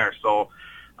from there. So,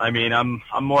 I mean, I'm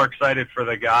more excited for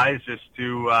the guys just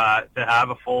to have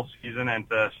a full season and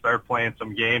to start playing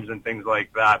some games and things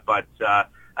like that. But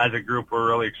as a group, we're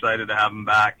really excited to have them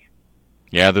back.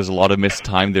 Yeah, there's a lot of missed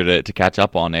time there to catch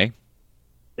up on, eh?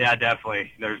 Yeah,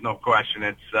 definitely. There's no question.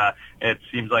 It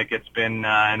seems like it's been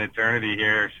an eternity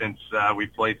here since we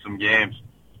played some games.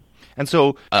 And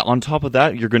so, on top of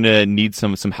that, you're going to need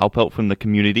some help out from the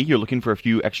community. You're looking for a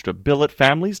few extra billet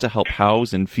families to help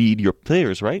house and feed your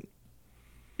players, right?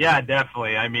 Yeah,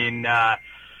 definitely. I mean,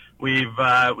 we've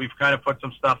kind of put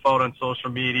some stuff out on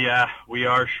social media. We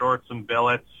are short some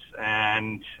billets,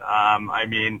 and I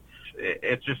mean,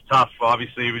 it's just tough.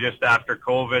 Obviously, we're just after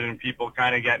COVID and people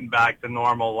kind of getting back to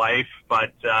normal life.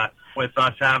 But with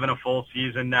us having a full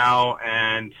season now,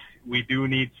 and we do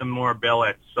need some more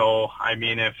billets. So, I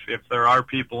mean, if there are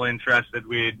people interested,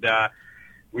 we'd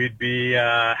be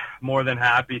more than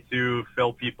happy to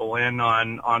fill people in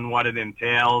on what it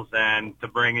entails and to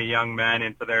bring a young man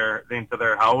into their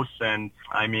house. And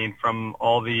I mean, from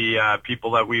all the people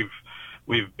that we've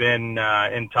been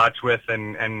in touch with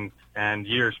and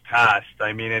years past,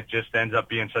 I mean, it just ends up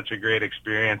being such a great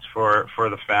experience for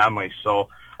the family. So,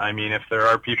 I mean, if there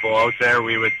are people out there,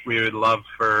 we'd love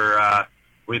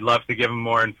to give them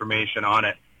more information on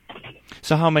it.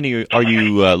 So how many are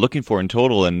you looking for in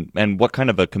total, and what kind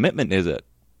of a commitment is it?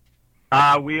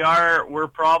 We're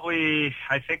probably,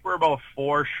 I think we're about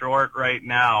 4 short right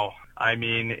now. I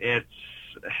mean,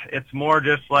 it's more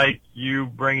just like you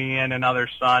bringing in another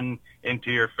son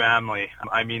into your family.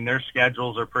 I mean, their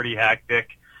schedules are pretty hectic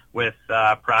with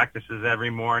practices every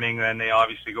morning. Then they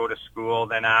obviously go to school.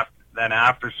 Then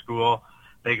after school,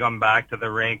 they come back to the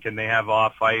rink and they have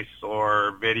off ice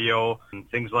or video and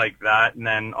things like that. And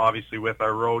then obviously with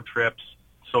our road trips.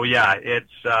 So yeah,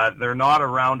 they're not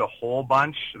around a whole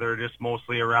bunch. They're just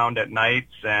mostly around at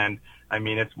nights. And I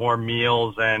mean, it's more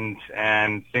meals and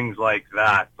things like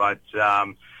that. But,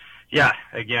 yeah,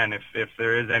 again, if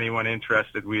there is anyone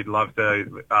interested, we'd love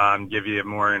to give you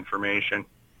more information.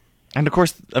 And of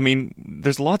course, I mean,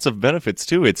 there's lots of benefits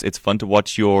too. It's fun to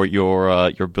watch your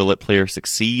billet player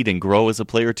succeed and grow as a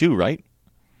player too, right?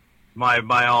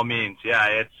 By all means, yeah.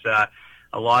 It's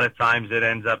a lot of times it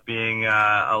ends up being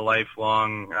a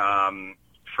lifelong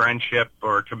friendship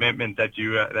or commitment that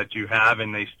you have,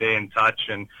 and they stay in touch.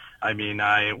 And I mean,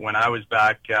 when I was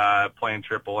back playing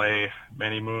AAA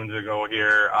many moons ago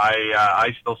here,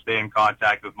 I still stay in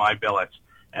contact with my billets,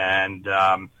 and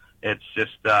it's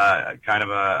just kind of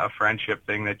a friendship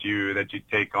thing that you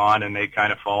take on, and they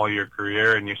kind of follow your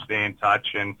career, and you stay in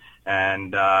touch, and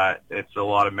it's a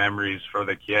lot of memories for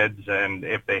the kids, and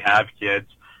if they have kids,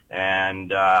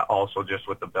 and also just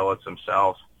with the billets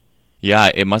themselves.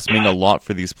 Yeah, it must mean a lot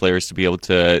for these players to be able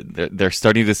to, they're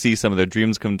starting to see some of their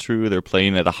dreams come true, they're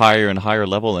playing at a higher and higher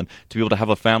level, and to be able to have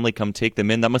a family come take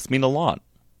them in, that must mean a lot.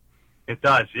 It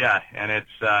does, yeah, and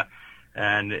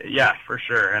and yeah, for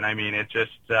sure. And I mean, it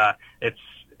just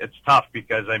it's tough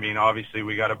because I mean, obviously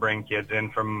we got to bring kids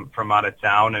in from out of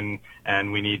town,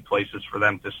 and we need places for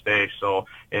them to stay. So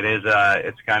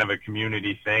it's kind of a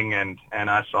community thing, and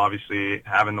us obviously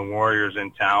having the Warriors in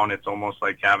town, it's almost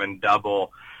like having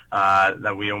double.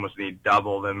 That we almost need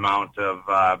double the amount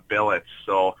of billets.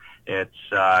 So it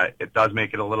does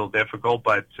make it a little difficult,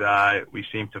 but we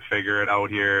seem to figure it out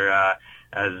here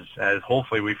as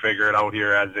hopefully we figure it out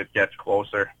here as it gets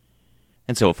closer.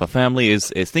 And so if a family is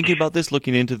thinking about this,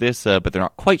 looking into this, but they're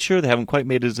not quite sure, they haven't quite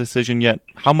made a decision yet,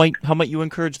 how might you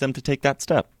encourage them to take that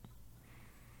step?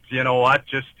 You know what,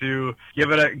 just to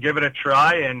give it a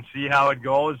try and see how it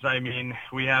goes. I mean,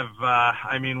 we have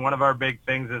one of our big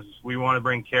things is we want to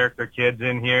bring character kids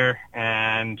in here,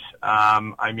 and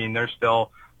I mean, they're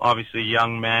still obviously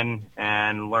young men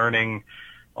and learning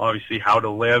obviously how to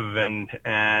live and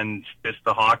just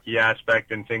the hockey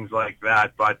aspect and things like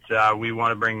that, but we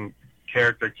want to bring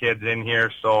character kids in here,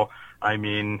 so I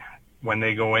mean, when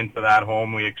they go into that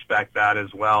home, we expect that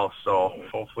as well. So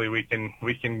hopefully we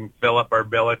can fill up our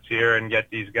billets here and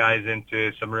get these guys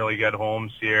into some really good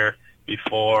homes here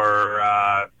before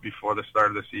the start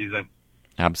of the season.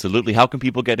 Absolutely. How can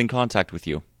people get in contact with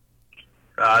you?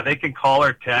 They can call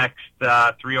or text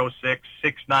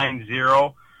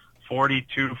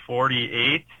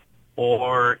 306-690-4248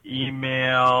 or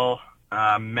email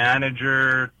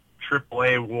manager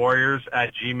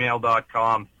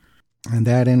AAAwarriors@gmail.com. And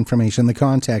that information, the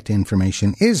contact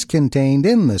information, is contained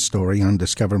in the story on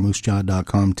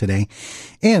discovermoosejaw.com today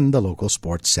in the local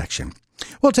sports section.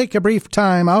 We'll take a brief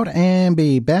time out and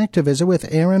be back to visit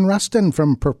with Aaron Rustin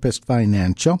from Purpose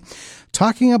Financial,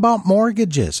 talking about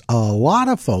mortgages. A lot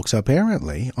of folks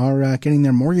apparently are getting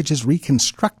their mortgages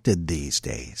reconstructed these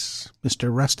days. Mr.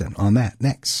 Rustin on that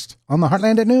next on the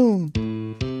Heartland at Noon.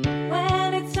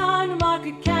 When it's time to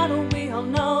market cattle, we all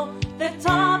know that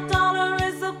top dollar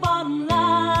is the bottom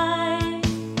line.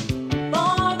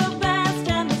 For the best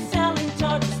and the selling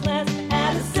charges less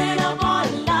at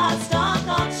Assiniboine Livestock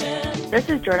Auction. This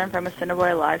is Jordan from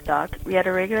Assiniboine Livestock. We had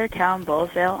a regular cow and bull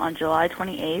sale on July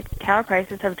 28th. Cow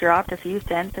prices have dropped a few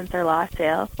cents since our last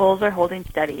sale. Bulls are holding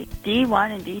steady.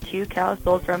 D1 and D2 cows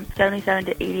sold from 77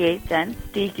 to 88 cents.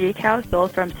 D3 cows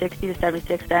sold from 60 to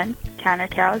 76 cents. Canner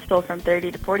cows sold from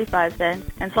 30 to 45 cents.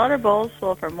 And slaughter bulls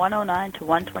sold from 109 to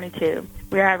 122.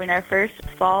 We are having our first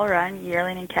fall run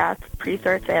yearling and calf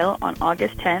pre-sort sale on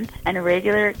August 10th and a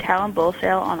regular cow and bull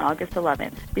sale on August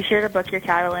 11th. Be sure to book your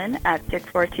cattle in at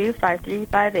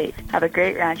 642-5358. Have a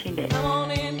great ranching day. Come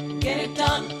on in, get it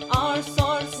done. Our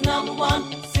source number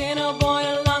one.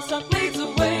 Assiniboine Livestock leads the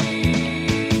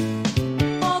way.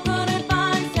 For good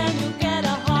advice and you'll get a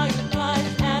higher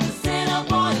price at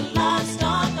Assiniboine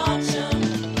Livestock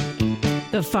Auction.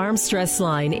 The Farm Stress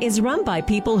Line is run by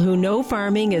people who know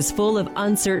farming is full of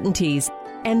uncertainties,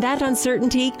 and that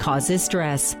uncertainty causes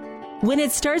stress. When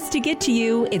it starts to get to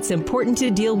you, it's important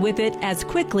to deal with it as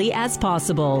quickly as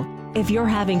possible. If you're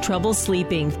having trouble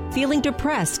sleeping, feeling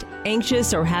depressed,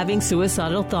 anxious, or having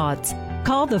suicidal thoughts,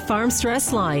 call the Farm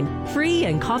Stress Line, free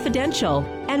and confidential,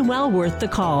 and well worth the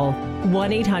call.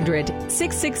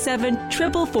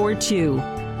 1-800-667-4442.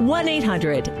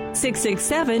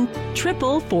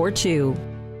 1-800-667-4442.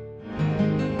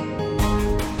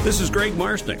 This is Greg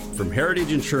Marsnick from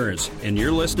Heritage Insurance, and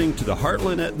you're listening to the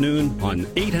Heartland at Noon on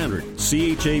 800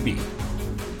 CHAB.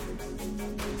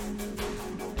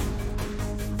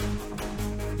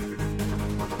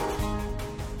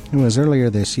 It was earlier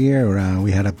this year,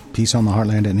 we had a piece on the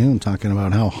Heartland at Noon talking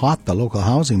about how hot the local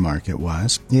housing market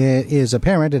was. It is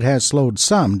apparent it has slowed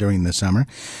some during the summer.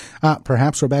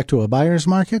 Perhaps we're back to a buyer's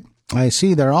market? I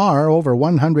see there are over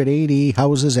 180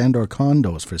 houses and or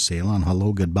condos for sale on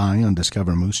Hello Goodbye on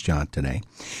Discover Moose Jaw today.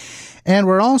 And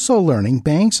we're also learning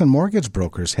banks and mortgage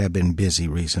brokers have been busy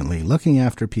recently looking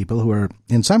after people who are,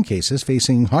 in some cases,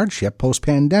 facing hardship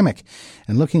post-pandemic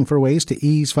and looking for ways to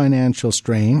ease financial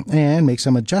strain and make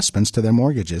some adjustments to their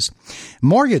mortgages.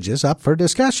 Mortgages up for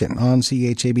discussion on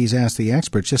CHAB's Ask the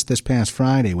Expert just this past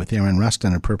Friday with Aaron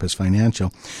Rustin of Purpose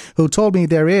Financial, who told me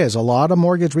there is a lot of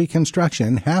mortgage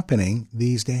reconstruction happening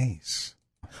these days.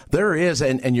 There is,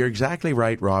 and you're exactly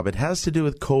right, Rob. It has to do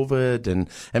with COVID, and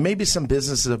maybe some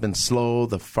businesses have been slow.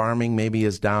 The farming maybe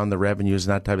is down, the revenues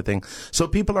and that type of thing. So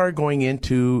people are going in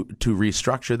to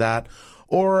restructure that.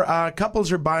 Or couples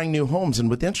are buying new homes, and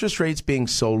with interest rates being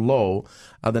so low,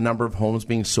 the number of homes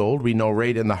being sold, we know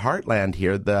right in the Heartland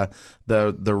here, the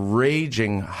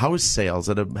raging house sales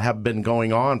that have been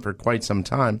going on for quite some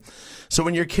time. So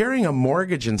when you're carrying a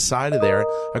mortgage inside of there,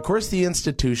 of course the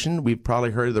institution, we've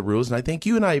probably heard of the rules, and I think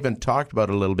you and I even talked about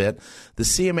it a little bit. The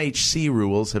CMHC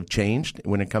rules have changed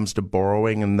when it comes to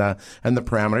borrowing and the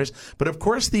parameters. But of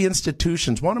course the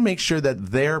institutions want to make sure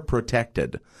that they're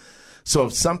protected. So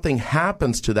if something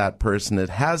happens to that person that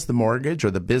has the mortgage or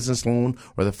the business loan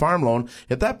or the farm loan,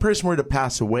 if that person were to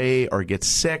pass away or get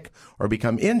sick or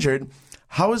become injured,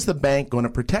 how is the bank going to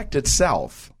protect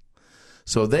itself?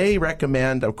 So they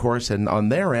recommend, of course, and on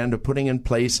their end of putting in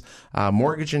place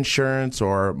mortgage insurance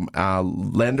or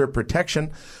lender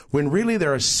protection, when really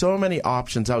there are so many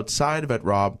options outside of it,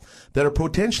 Rob, that are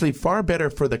potentially far better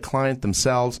for the client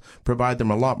themselves, provide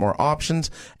them a lot more options,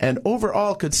 and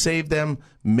overall could save them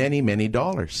many, many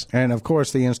dollars. And, of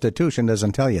course, the institution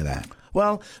doesn't tell you that.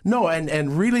 Well, no,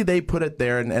 and really they put it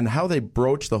there, and how they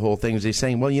broach the whole thing is they're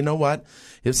saying, well, you know what?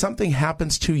 If something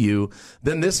happens to you,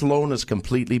 then this loan is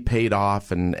completely paid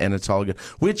off and it's all good,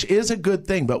 which is a good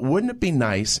thing. But wouldn't it be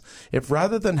nice if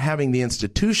rather than having the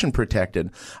institution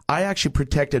protected, I actually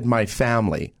protected my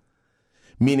family?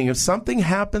 Meaning if something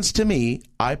happens to me,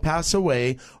 I pass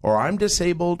away, or I'm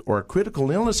disabled, or a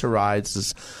critical illness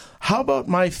arises, how about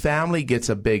my family gets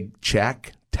a big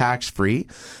check? Tax-free.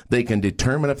 They can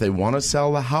determine if they want to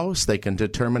sell the house. They can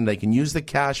determine they can use the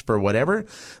cash for whatever.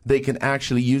 They can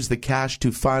actually use the cash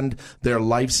to fund their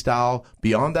lifestyle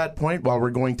beyond that point while we're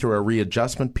going through a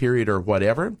readjustment period or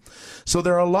whatever. So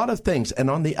there are a lot of things. And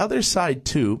on the other side,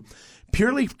 too,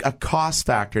 purely a cost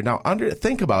factor. Now,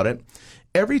 think about it.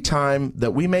 Every time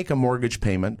that we make a mortgage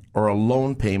payment or a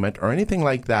loan payment or anything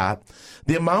like that,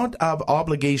 the amount of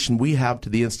obligation we have to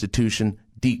the institution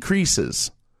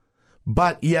decreases.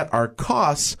 But yet our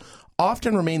costs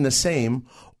often remain the same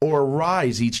or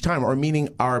rise each time, or meaning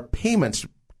our payments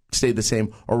stay the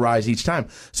same or rise each time.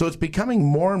 So it's becoming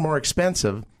more and more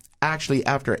expensive actually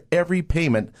after every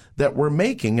payment that we're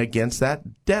making against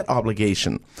that debt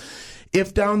obligation.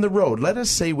 If down the road, let us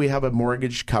say we have a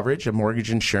mortgage coverage, a mortgage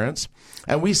insurance,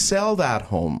 and we sell that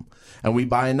home and we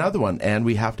buy another one and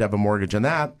we have to have a mortgage on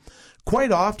that,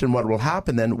 quite often what will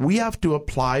happen then, we have to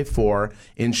apply for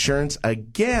insurance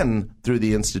again through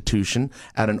the institution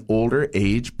at an older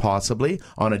age, possibly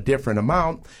on a different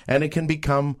amount, and it can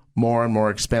become more and more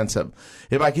expensive.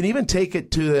 If I can even take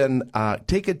it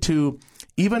to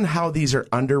even how these are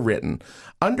underwritten.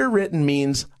 Underwritten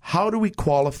means how do we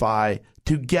qualify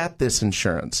to get this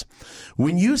insurance?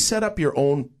 When you set up your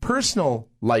own personal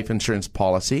life insurance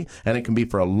policy, and it can be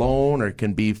for a loan or it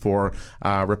can be for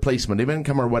replacement of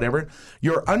income or whatever,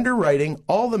 you're underwriting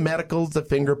all the medicals, the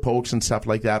finger pokes and stuff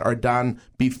like that are done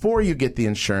before you get the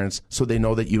insurance so they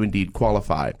know that you indeed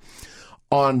qualify.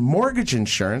 On mortgage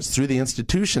insurance through the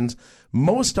institutions,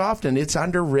 most often it's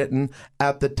underwritten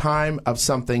at the time of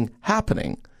something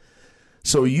happening.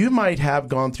 So you might have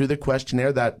gone through the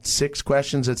questionnaire, that 6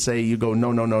 questions that say you go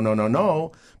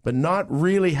no, but not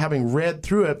really having read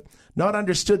through it, not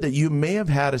understood that you may have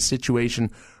had a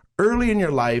situation early in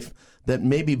your life that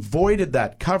maybe voided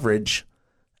that coverage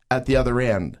at the other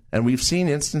end. And we've seen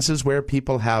instances where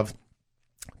people have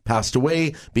passed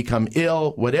away, become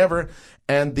ill, whatever,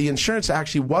 and the insurance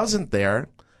actually wasn't there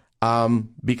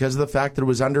because of the fact that it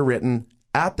was underwritten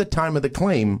at the time of the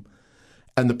claim.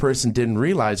 And the person didn't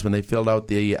realize when they filled out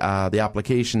the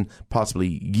application, possibly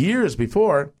years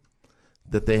before,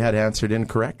 that they had answered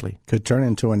incorrectly. Could turn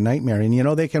into a nightmare.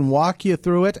 And, they can walk you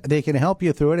through it. They can help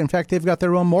you through it. In fact, they've got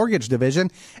their own mortgage division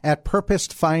at Purpose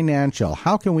Financial.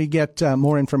 How can we get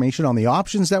more information on the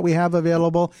options that we have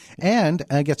available and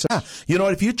get some...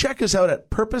 if you check us out at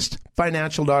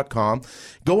purposefinancial.com,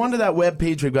 go onto that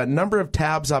webpage. We've got a number of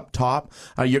tabs up top.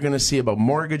 You're going to see about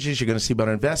mortgages. You're going to see about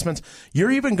investments.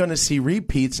 You're even going to see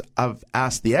repeats of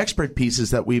Ask the Expert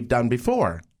pieces that we've done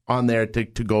before on there to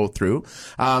go through.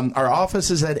 Our office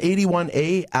is at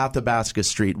 81A Athabasca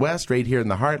Street West, right here in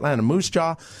the heartland of Moose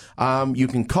Jaw. You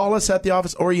can call us at the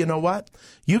office, or you know what?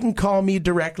 You can call me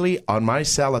directly on my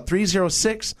cell at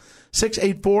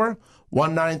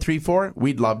 306-684-1934.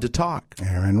 We'd love to talk.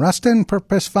 Aaron Rustin,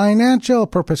 Purpose Financial.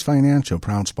 Purpose Financial,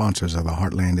 proud sponsors of the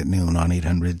Heartland at Noon on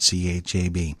 800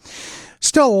 CHAB.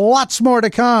 Still lots more to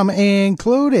come,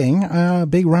 including a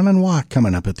big run and walk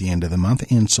coming up at the end of the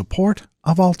month in support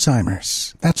of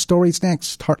Alzheimer's. That story's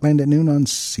next. Heartland at Noon on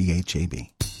CHAB.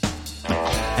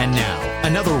 And now,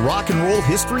 another rock and roll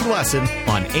history lesson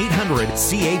on 800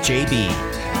 CHAB.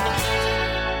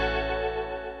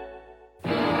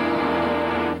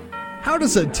 How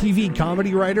does a TV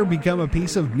comedy writer become a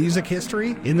piece of music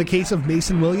history? In the case of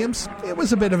Mason Williams, it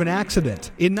was a bit of an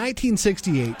accident. In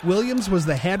 1968, Williams was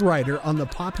the head writer on the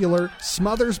popular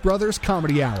Smothers Brothers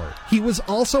Comedy Hour. He was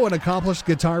also an accomplished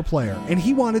guitar player, and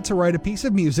he wanted to write a piece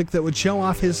of music that would show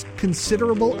off his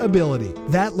considerable ability.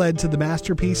 That led to the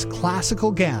masterpiece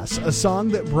Classical Gas, a song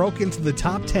that broke into the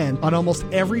top 10 on almost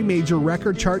every major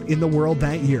record chart in the world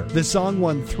that year. The song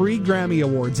won 3 Grammy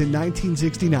Awards in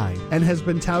 1969 and has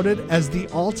been touted as the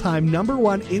all-time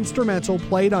 #1 instrumental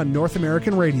played on North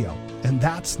American radio. And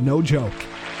that's no joke.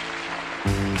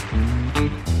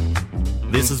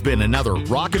 This has been another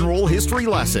rock and roll history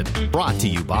lesson brought to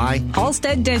you by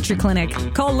Halstead Denture Clinic.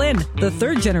 Call Lynn, the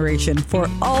third generation, for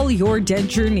all your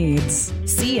denture needs.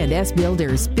 C&S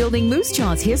Builders, building Moose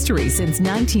Jaw's history since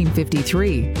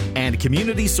 1953. and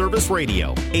Community Service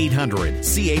Radio, 800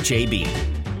 CHAB.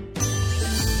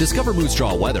 Discover Moose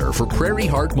Jaw weather for Prairie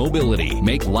Heart Mobility.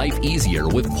 Make life easier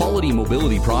with quality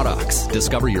mobility products.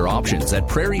 Discover your options at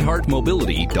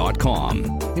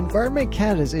prairieheartmobility.com. Environment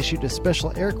Canada has issued a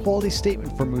special air quality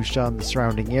statement for Moose Jaw and the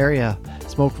surrounding area.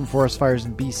 Smoke from forest fires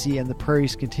in BC and the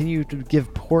prairies continue to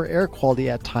give poor air quality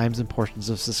at times in portions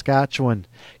of Saskatchewan.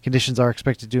 Conditions are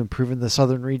expected to improve in the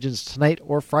southern regions tonight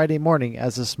or Friday morning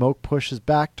as the smoke pushes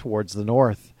back towards the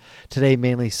north. Today,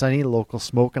 mainly sunny, local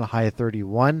smoke and a high of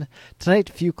 31. Tonight,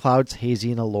 few clouds,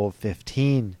 hazy and a low of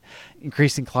 15.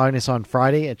 Increasing cloudiness on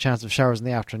Friday, a chance of showers in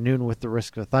the afternoon with the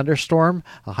risk of a thunderstorm,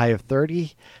 a high of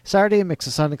 30. Saturday, a mix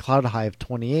of sun and cloud, a high of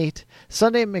 28.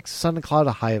 Sunday, a mix of sun and cloud,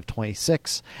 a high of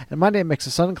 26. And Monday, a mix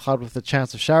of sun and cloud with a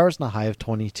chance of showers and a high of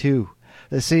 22.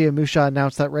 The City of Moose Jaw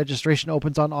announced that registration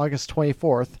opens on August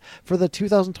 24th for the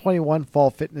 2021 Fall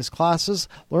Fitness Classes,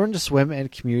 Learn to Swim,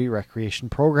 and Community Recreation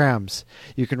Programs.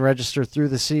 You can register through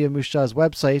the City of Moose Jaw's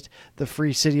website, the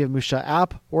free City of Moose Jaw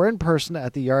app, or in person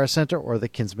at the Yara Center or the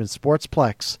Kinsman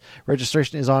Sportsplex.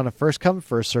 Registration is on a first-come,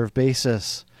 first-served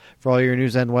basis. For all your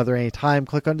news and weather anytime,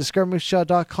 click on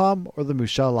discovermoosejaw.com or the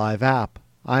Moose Jaw Live app.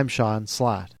 I'm Sean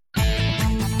Slatt.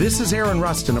 This is Aaron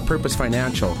Rustin of Purpose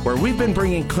Financial, where we've been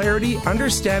bringing clarity,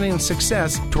 understanding, and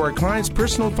success to our clients'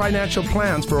 personal financial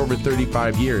plans for over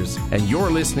 35 years. And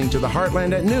you're listening to the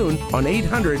Heartland at Noon on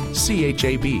 800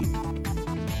 CHAB.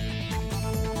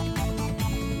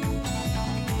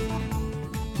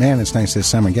 Man, it's nice this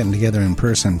summer getting together in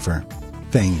person for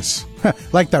things.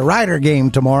 Like the Rider game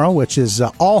tomorrow, which is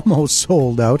almost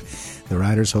sold out. The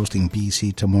Riders hosting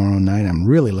BC tomorrow night. I'm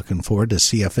really looking forward to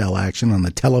CFL action on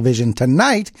the television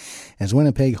tonight as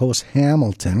Winnipeg hosts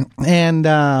Hamilton. And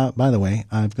by the way,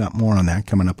 I've got more on that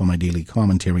coming up on my daily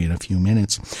commentary in a few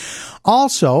minutes.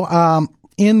 Also,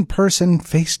 in-person,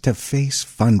 face-to-face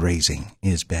fundraising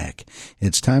is back.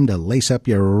 It's time to lace up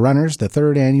your runners. The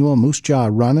third annual Moose Jaw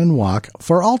Run and Walk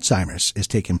for Alzheimer's is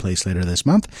taking place later this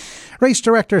month. Race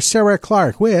director Sarah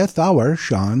Clark with our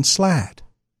Sean Slatt.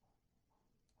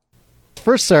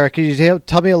 First, Sarah, could you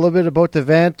tell me a little bit about the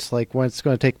event, like when it's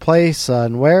going to take place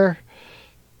and where?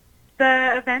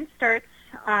 The event starts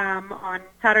on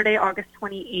Saturday, August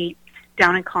 28th,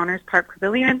 down in Connors Park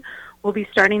Pavilion. We'll be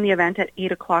starting the event at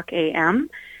 8 o'clock a.m.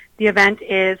 The event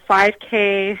is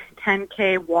 5K,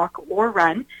 10K, walk or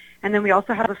run, and then we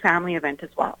also have a family event as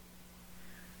well.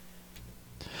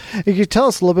 Could you tell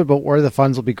us a little bit about where the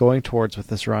funds will be going towards with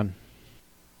this run?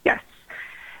 Yes.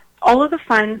 All of the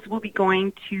funds will be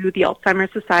going to the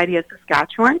Alzheimer's Society of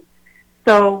Saskatchewan.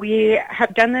 So we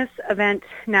have done this event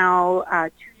now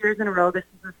 2 years in a row. This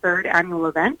is the third annual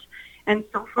event. And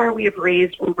so far we have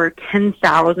raised over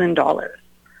 $10,000.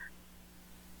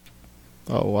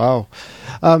 Oh, wow.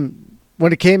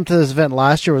 When it came to this event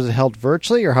last year, was it held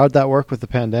virtually, or how did that work with the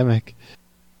pandemic?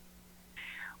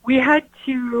 We had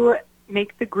to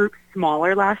make the group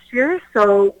smaller last year.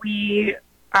 So we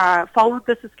followed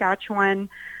the Saskatchewan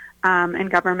and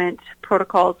government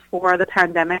protocols for the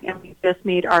pandemic, and we just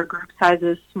made our group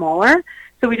sizes smaller.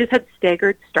 So we just had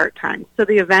staggered start times. So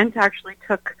the event actually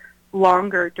took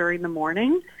longer during the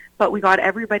morning, but we got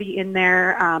everybody in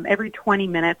there. Every 20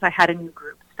 minutes, I had a new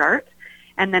group start.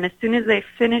 And then as soon as they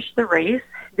finished the race,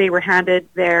 they were handed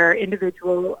their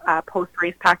individual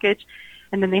post-race package,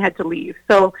 and then they had to leave.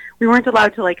 So we weren't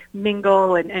allowed to, like,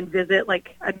 mingle and visit,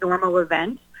 like, a normal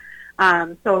event.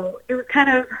 So it was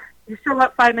kind of, you show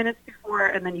up 5 minutes before,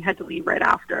 and then you had to leave right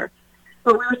after.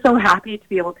 But we were so happy to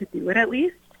be able to do it at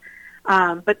least.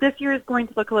 But this year is going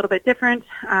to look a little bit different.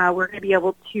 We're going to be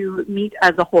able to meet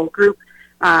as a whole group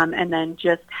and then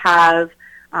just have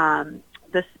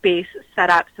the space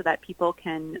set up so that people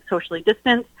can socially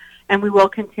distance. And we will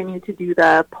continue to do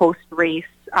the post-race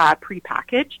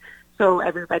pre-package, so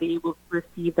everybody will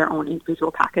receive their own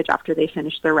individual package after they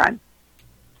finish their run.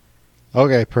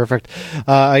 Okay, perfect.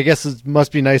 I guess it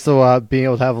must be nice, though, being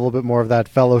able to have a little bit more of that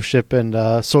fellowship and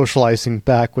socializing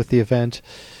back with the event.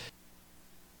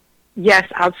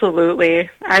 Yes,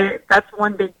 absolutely. That's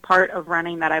one big part of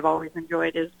running that I've always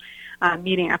enjoyed is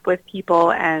meeting up with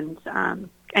people and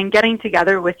getting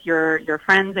together with your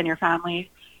friends and your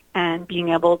family and being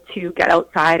able to get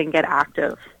outside and get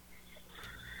active.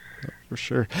 For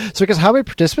sure. So I guess how many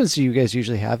participants do you guys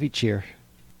usually have each year?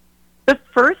 The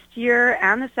first year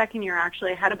and the second year,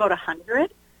 actually, I had about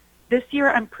 100. This year,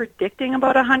 I'm predicting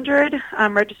about 100.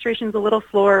 Registration's a little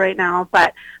slower right now,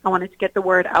 but I wanted to get the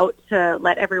word out to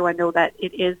let everyone know that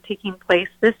it is taking place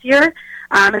this year.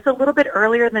 It's a little bit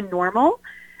earlier than normal,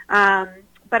 but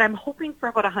I'm hoping for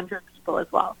about 100 people as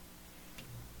well.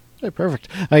 Okay, perfect.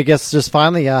 I guess just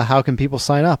finally, how can people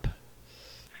sign up?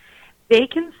 They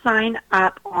can sign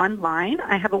up online.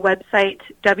 I have a website,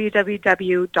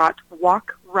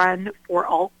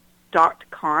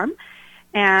 www.walkrunforall.com,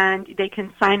 and they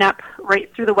can sign up right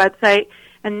through the website.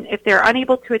 And if they're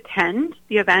unable to attend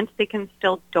the event, they can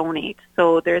still donate.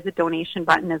 So there's a donation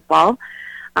button as well.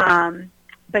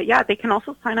 But yeah, they can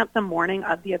also sign up the morning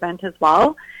of the event as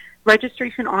well.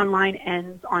 Registration online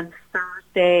ends on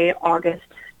Thursday, August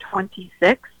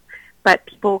 26th, but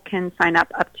people can sign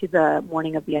up to the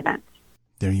morning of the event.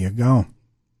 There you go.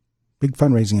 Big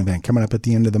fundraising event coming up at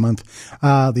the end of the month.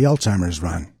 The Alzheimer's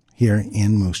Run here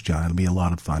in Moose Jaw. It'll be a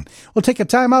lot of fun. We'll take a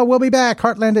time out. We'll be back.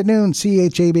 Heartland at noon,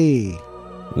 CHAB.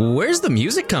 Where's the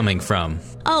music coming from?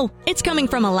 Oh, it's coming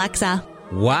from Alexa.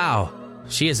 Wow,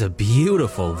 she has a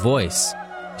beautiful voice.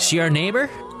 Is she our neighbor?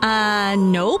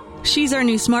 Nope. She's our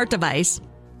new smart device.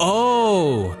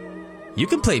 Oh, you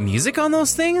can play music on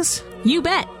those things? You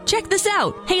bet. Check this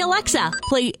out. Hey, Alexa,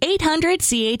 play 800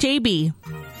 CHAB.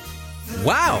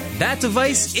 Wow, that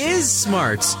device is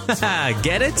smart.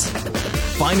 Get it?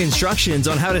 Find instructions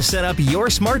on how to set up your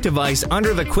smart device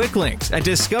under the quick links at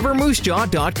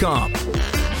discovermoosejaw.com.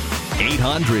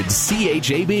 800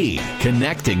 CHAB,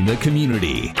 connecting the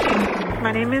community.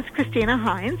 My name is Christina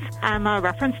Hines. I'm a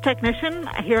reference technician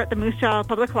here at the Moose Jaw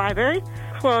Public Library.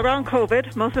 Well, around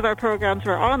COVID, most of our programs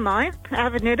were online.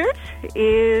 Avid Knitters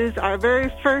is our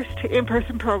very first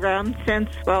in-person program since,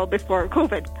 well, before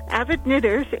COVID. Avid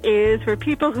Knitters is where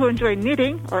people who enjoy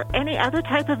knitting or any other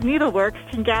type of needlework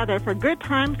can gather for good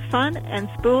times, fun, and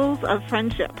spools of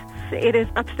friendship. It is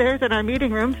upstairs in our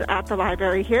meeting rooms at the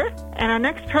library here. And our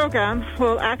next program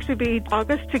will actually be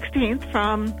August 16th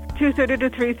from 2:30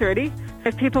 to 3:30.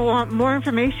 If people want more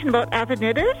information about Avid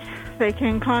Knitters, they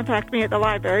can contact me at the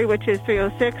library, which is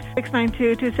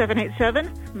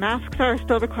 306-692-2787. Masks are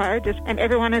still required, and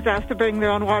everyone is asked to bring their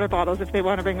own water bottles if they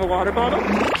want to bring a water bottle.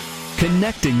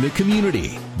 Connecting the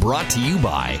community. Brought to you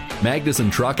by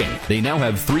Magnuson Trucking. They now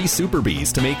have 3 Super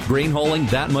Bs to make grain hauling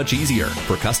that much easier.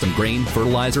 For custom grain,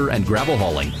 fertilizer, and gravel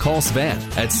hauling, call Sven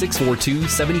at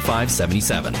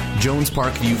 642-7577. Jones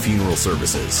Parkview Funeral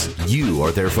Services. You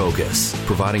are their focus.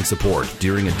 Providing support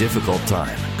during a difficult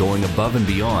time. Going above and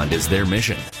beyond is their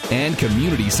mission. And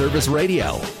Community Service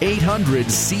Radio. 800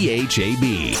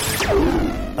 CHAB.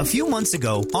 A few months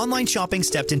ago, online shopping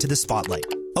stepped into the spotlight.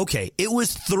 Okay, it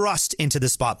was thrust into the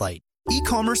spotlight.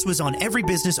 E-commerce was on every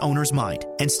business owner's mind,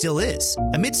 and still is.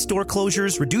 Amid store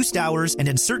closures, reduced hours, and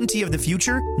uncertainty of the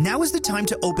future, now is the time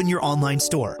to open your online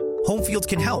store. Homefield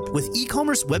can help with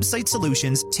e-commerce website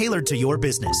solutions tailored to your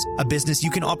business. A business you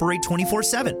can operate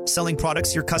 24/7, selling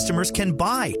products your customers can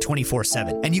buy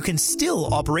 24/7, and you can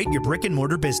still operate your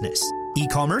brick-and-mortar business.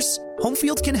 E-commerce,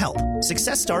 Homefield can help.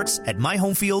 Success starts at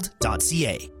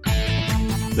myhomefield.ca.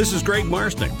 This is Greg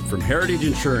Marsnick from Heritage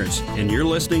Insurance, and you're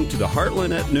listening to the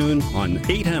Heartland at Noon on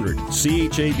 800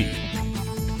 CHAB.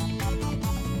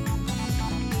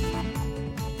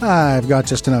 I've got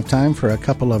just enough time for a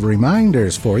couple of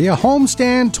reminders for you.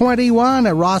 Homestand 21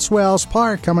 at Roswells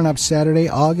Park coming up Saturday,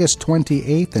 August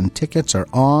 28th, and tickets are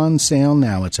on sale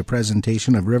now. It's a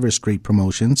presentation of River Street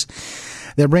Promotions.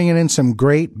 They're bringing in some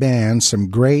great bands, some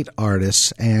great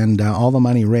artists, and all the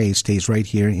money raised stays right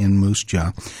here in Moose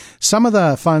Jaw. Some of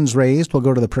the funds raised will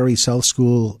go to the Prairie South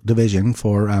School Division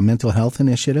for mental health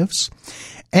initiatives.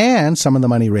 And some of the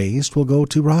money raised will go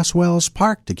to Roswells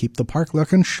Park to keep the park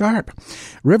looking sharp.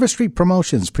 River Street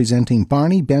Promotions presenting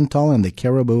Barney Bentall and the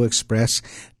Caribou Express,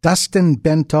 Dustin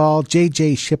Bentall,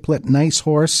 J.J. Shiplet, Nice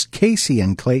Horse, Casey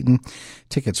and Clayton.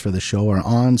 Tickets for the show are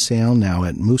on sale now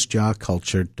at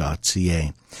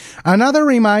moosejawculture.ca. Another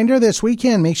reminder this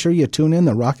weekend, make sure you tune in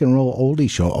the Rock and Roll Oldie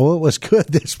Show. Oh, it was good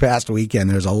this past weekend.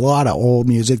 There's a lot of old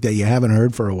music that you haven't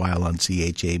heard for a while on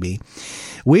CHAB.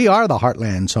 We are the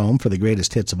Heartland's home for the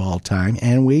greatest hits of all time,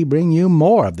 and we bring you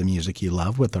more of the music you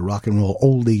love with the Rock and Roll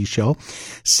Oldies Show.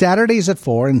 Saturdays at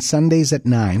 4 and Sundays at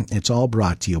 9. It's all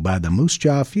brought to you by the Moose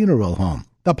Jaw Funeral Home,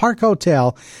 the Park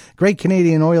Hotel, Great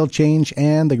Canadian Oil Change,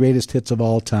 and the greatest hits of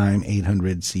all time,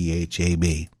 800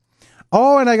 CHAB.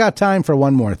 Oh, and I got time for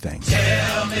one more thing.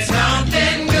 Tell me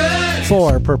something good.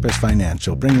 For Purpose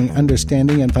Financial, bringing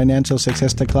understanding and financial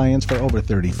success to clients for over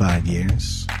 35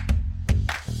 years.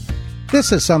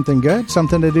 This is something good,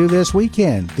 something to do this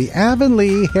weekend. The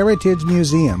Avonlea Heritage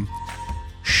Museum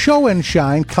Show and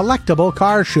Shine Collectible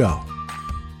Car Show.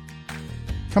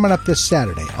 Coming up this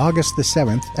Saturday, August the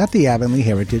 7th, at the Avonlea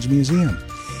Heritage Museum.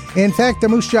 In fact, the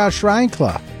Moose Jaw Shrine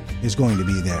Club is going to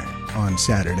be there on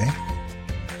Saturday.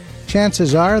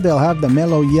 Chances are they'll have the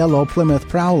mellow yellow Plymouth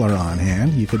Prowler on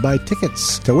hand. You could buy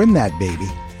tickets to win that baby.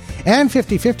 And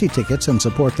 50-50 tickets and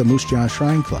support the Moose Jaw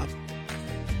Shrine Club.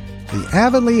 The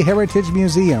Avonlea Heritage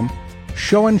Museum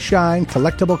Show and Shine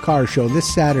Collectible Car Show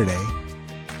this Saturday,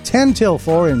 10 till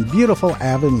 4 in beautiful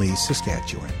Avonlea,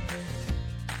 Saskatchewan.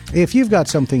 If you've got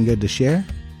something good to share,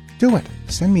 do it.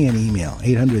 Send me an email,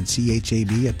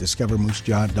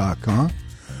 800CHAB@discovermoosejaw.com,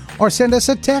 or send us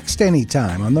a text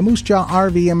anytime on the Moose Jaw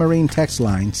RV and Marine text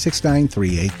line,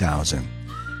 693-8000.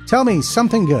 Tell me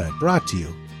something good, brought to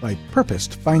you by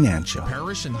Purposed Financial.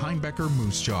 Parrish and Heimbecker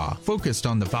Moose Jaw, focused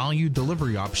on the value,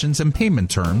 delivery options, and payment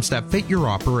terms that fit your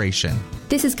operation.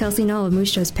 This is Kelsey Knoll of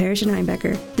Moose Jaw's Parrish and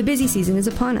Heimbecker. The busy season is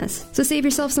upon us, so save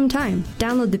yourself some time.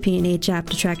 Download the P&H app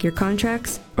to track your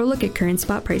contracts or look at current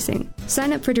spot pricing.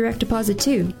 Sign up for direct deposit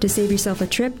too to save yourself a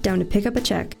trip down to pick up a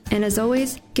check. And as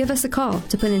always, give us a call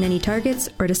to put in any targets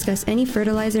or discuss any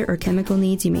fertilizer or chemical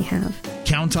needs you may have.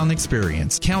 Count on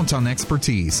experience, count on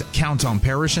expertise, count on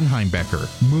Parrish and Heimbecker,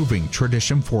 moving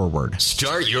tradition forward.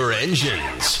 Start your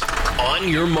engines. On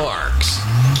your marks.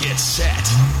 Get set.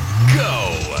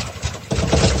 Go.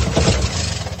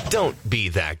 Don't be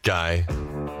that guy.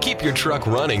 Keep your truck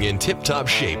running in tip-top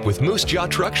shape with Moose Jaw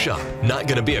Truck Shop. Not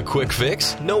going to be a quick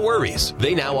fix? No worries.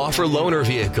 They now offer loaner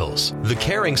vehicles. The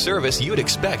caring service you'd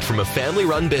expect from a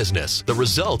family-run business. The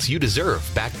results you deserve,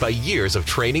 backed by years of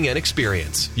training and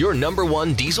experience. Your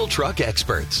 #1 diesel truck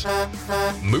experts.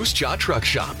 Moose Jaw Truck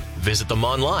Shop. Visit them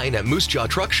online at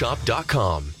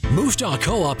moosejawtruckshop.com. Moose Jaw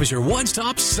Co-op is your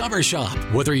one-stop summer shop.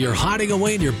 Whether you're hiding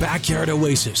away in your backyard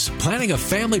oasis, planning a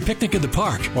family picnic in the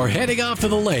park, or heading off to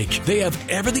the lake, they have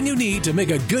everything you need to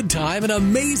make a good time an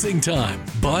amazing time.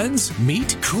 Buns,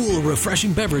 meat, cool,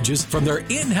 refreshing beverages from their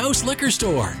in-house liquor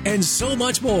store, and so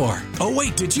much more. Oh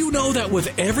wait, did you know that with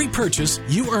every purchase,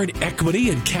 you earn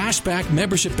equity and cashback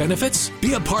membership benefits?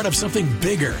 Be a part of something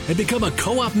bigger and become a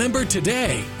co-op member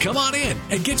today. Come on in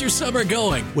and get your summer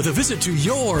going with a visit to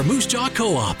your Moose Jaw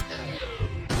Co-op.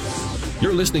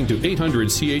 You're listening to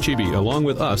 800 CHAB along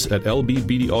with us at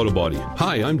LBBD Auto Body.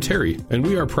 Hi, I'm Terry, and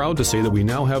we are proud to say that we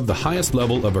now have the highest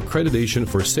level of accreditation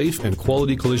for safe and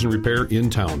quality collision repair in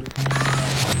town.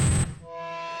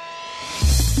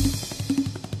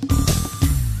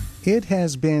 It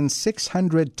has been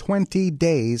 620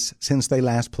 days since they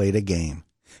last played a game.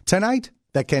 Tonight,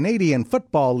 the Canadian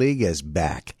Football League is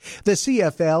back. The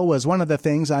CFL was one of the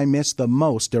things I missed the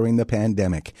most during the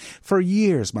pandemic. For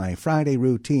years, my Friday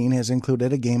routine has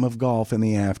included a game of golf in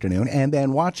the afternoon and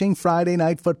then watching Friday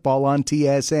Night Football on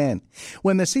TSN.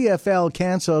 When the CFL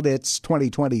canceled its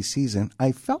 2020 season,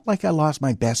 I felt like I lost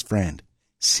my best friend.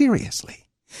 Seriously.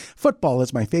 Football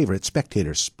is my favorite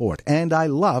spectator sport, and I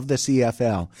love the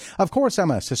CFL. Of course,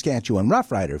 I'm a Saskatchewan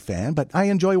Roughrider fan, but I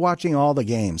enjoy watching all the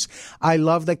games. I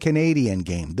love the Canadian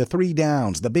game, the 3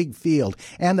 downs, the big field,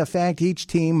 and the fact each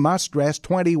team must dress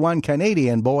 21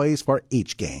 Canadian boys for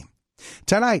each game.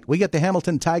 Tonight, we get the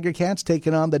Hamilton Tiger Cats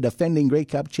taking on the defending Grey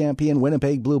Cup champion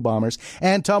Winnipeg Blue Bombers,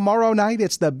 and tomorrow night,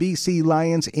 it's the BC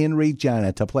Lions in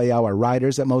Regina to play our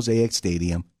Riders at Mosaic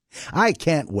Stadium. I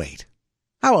can't wait.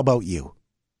 How about you?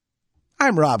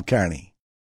 I'm Rob Carney.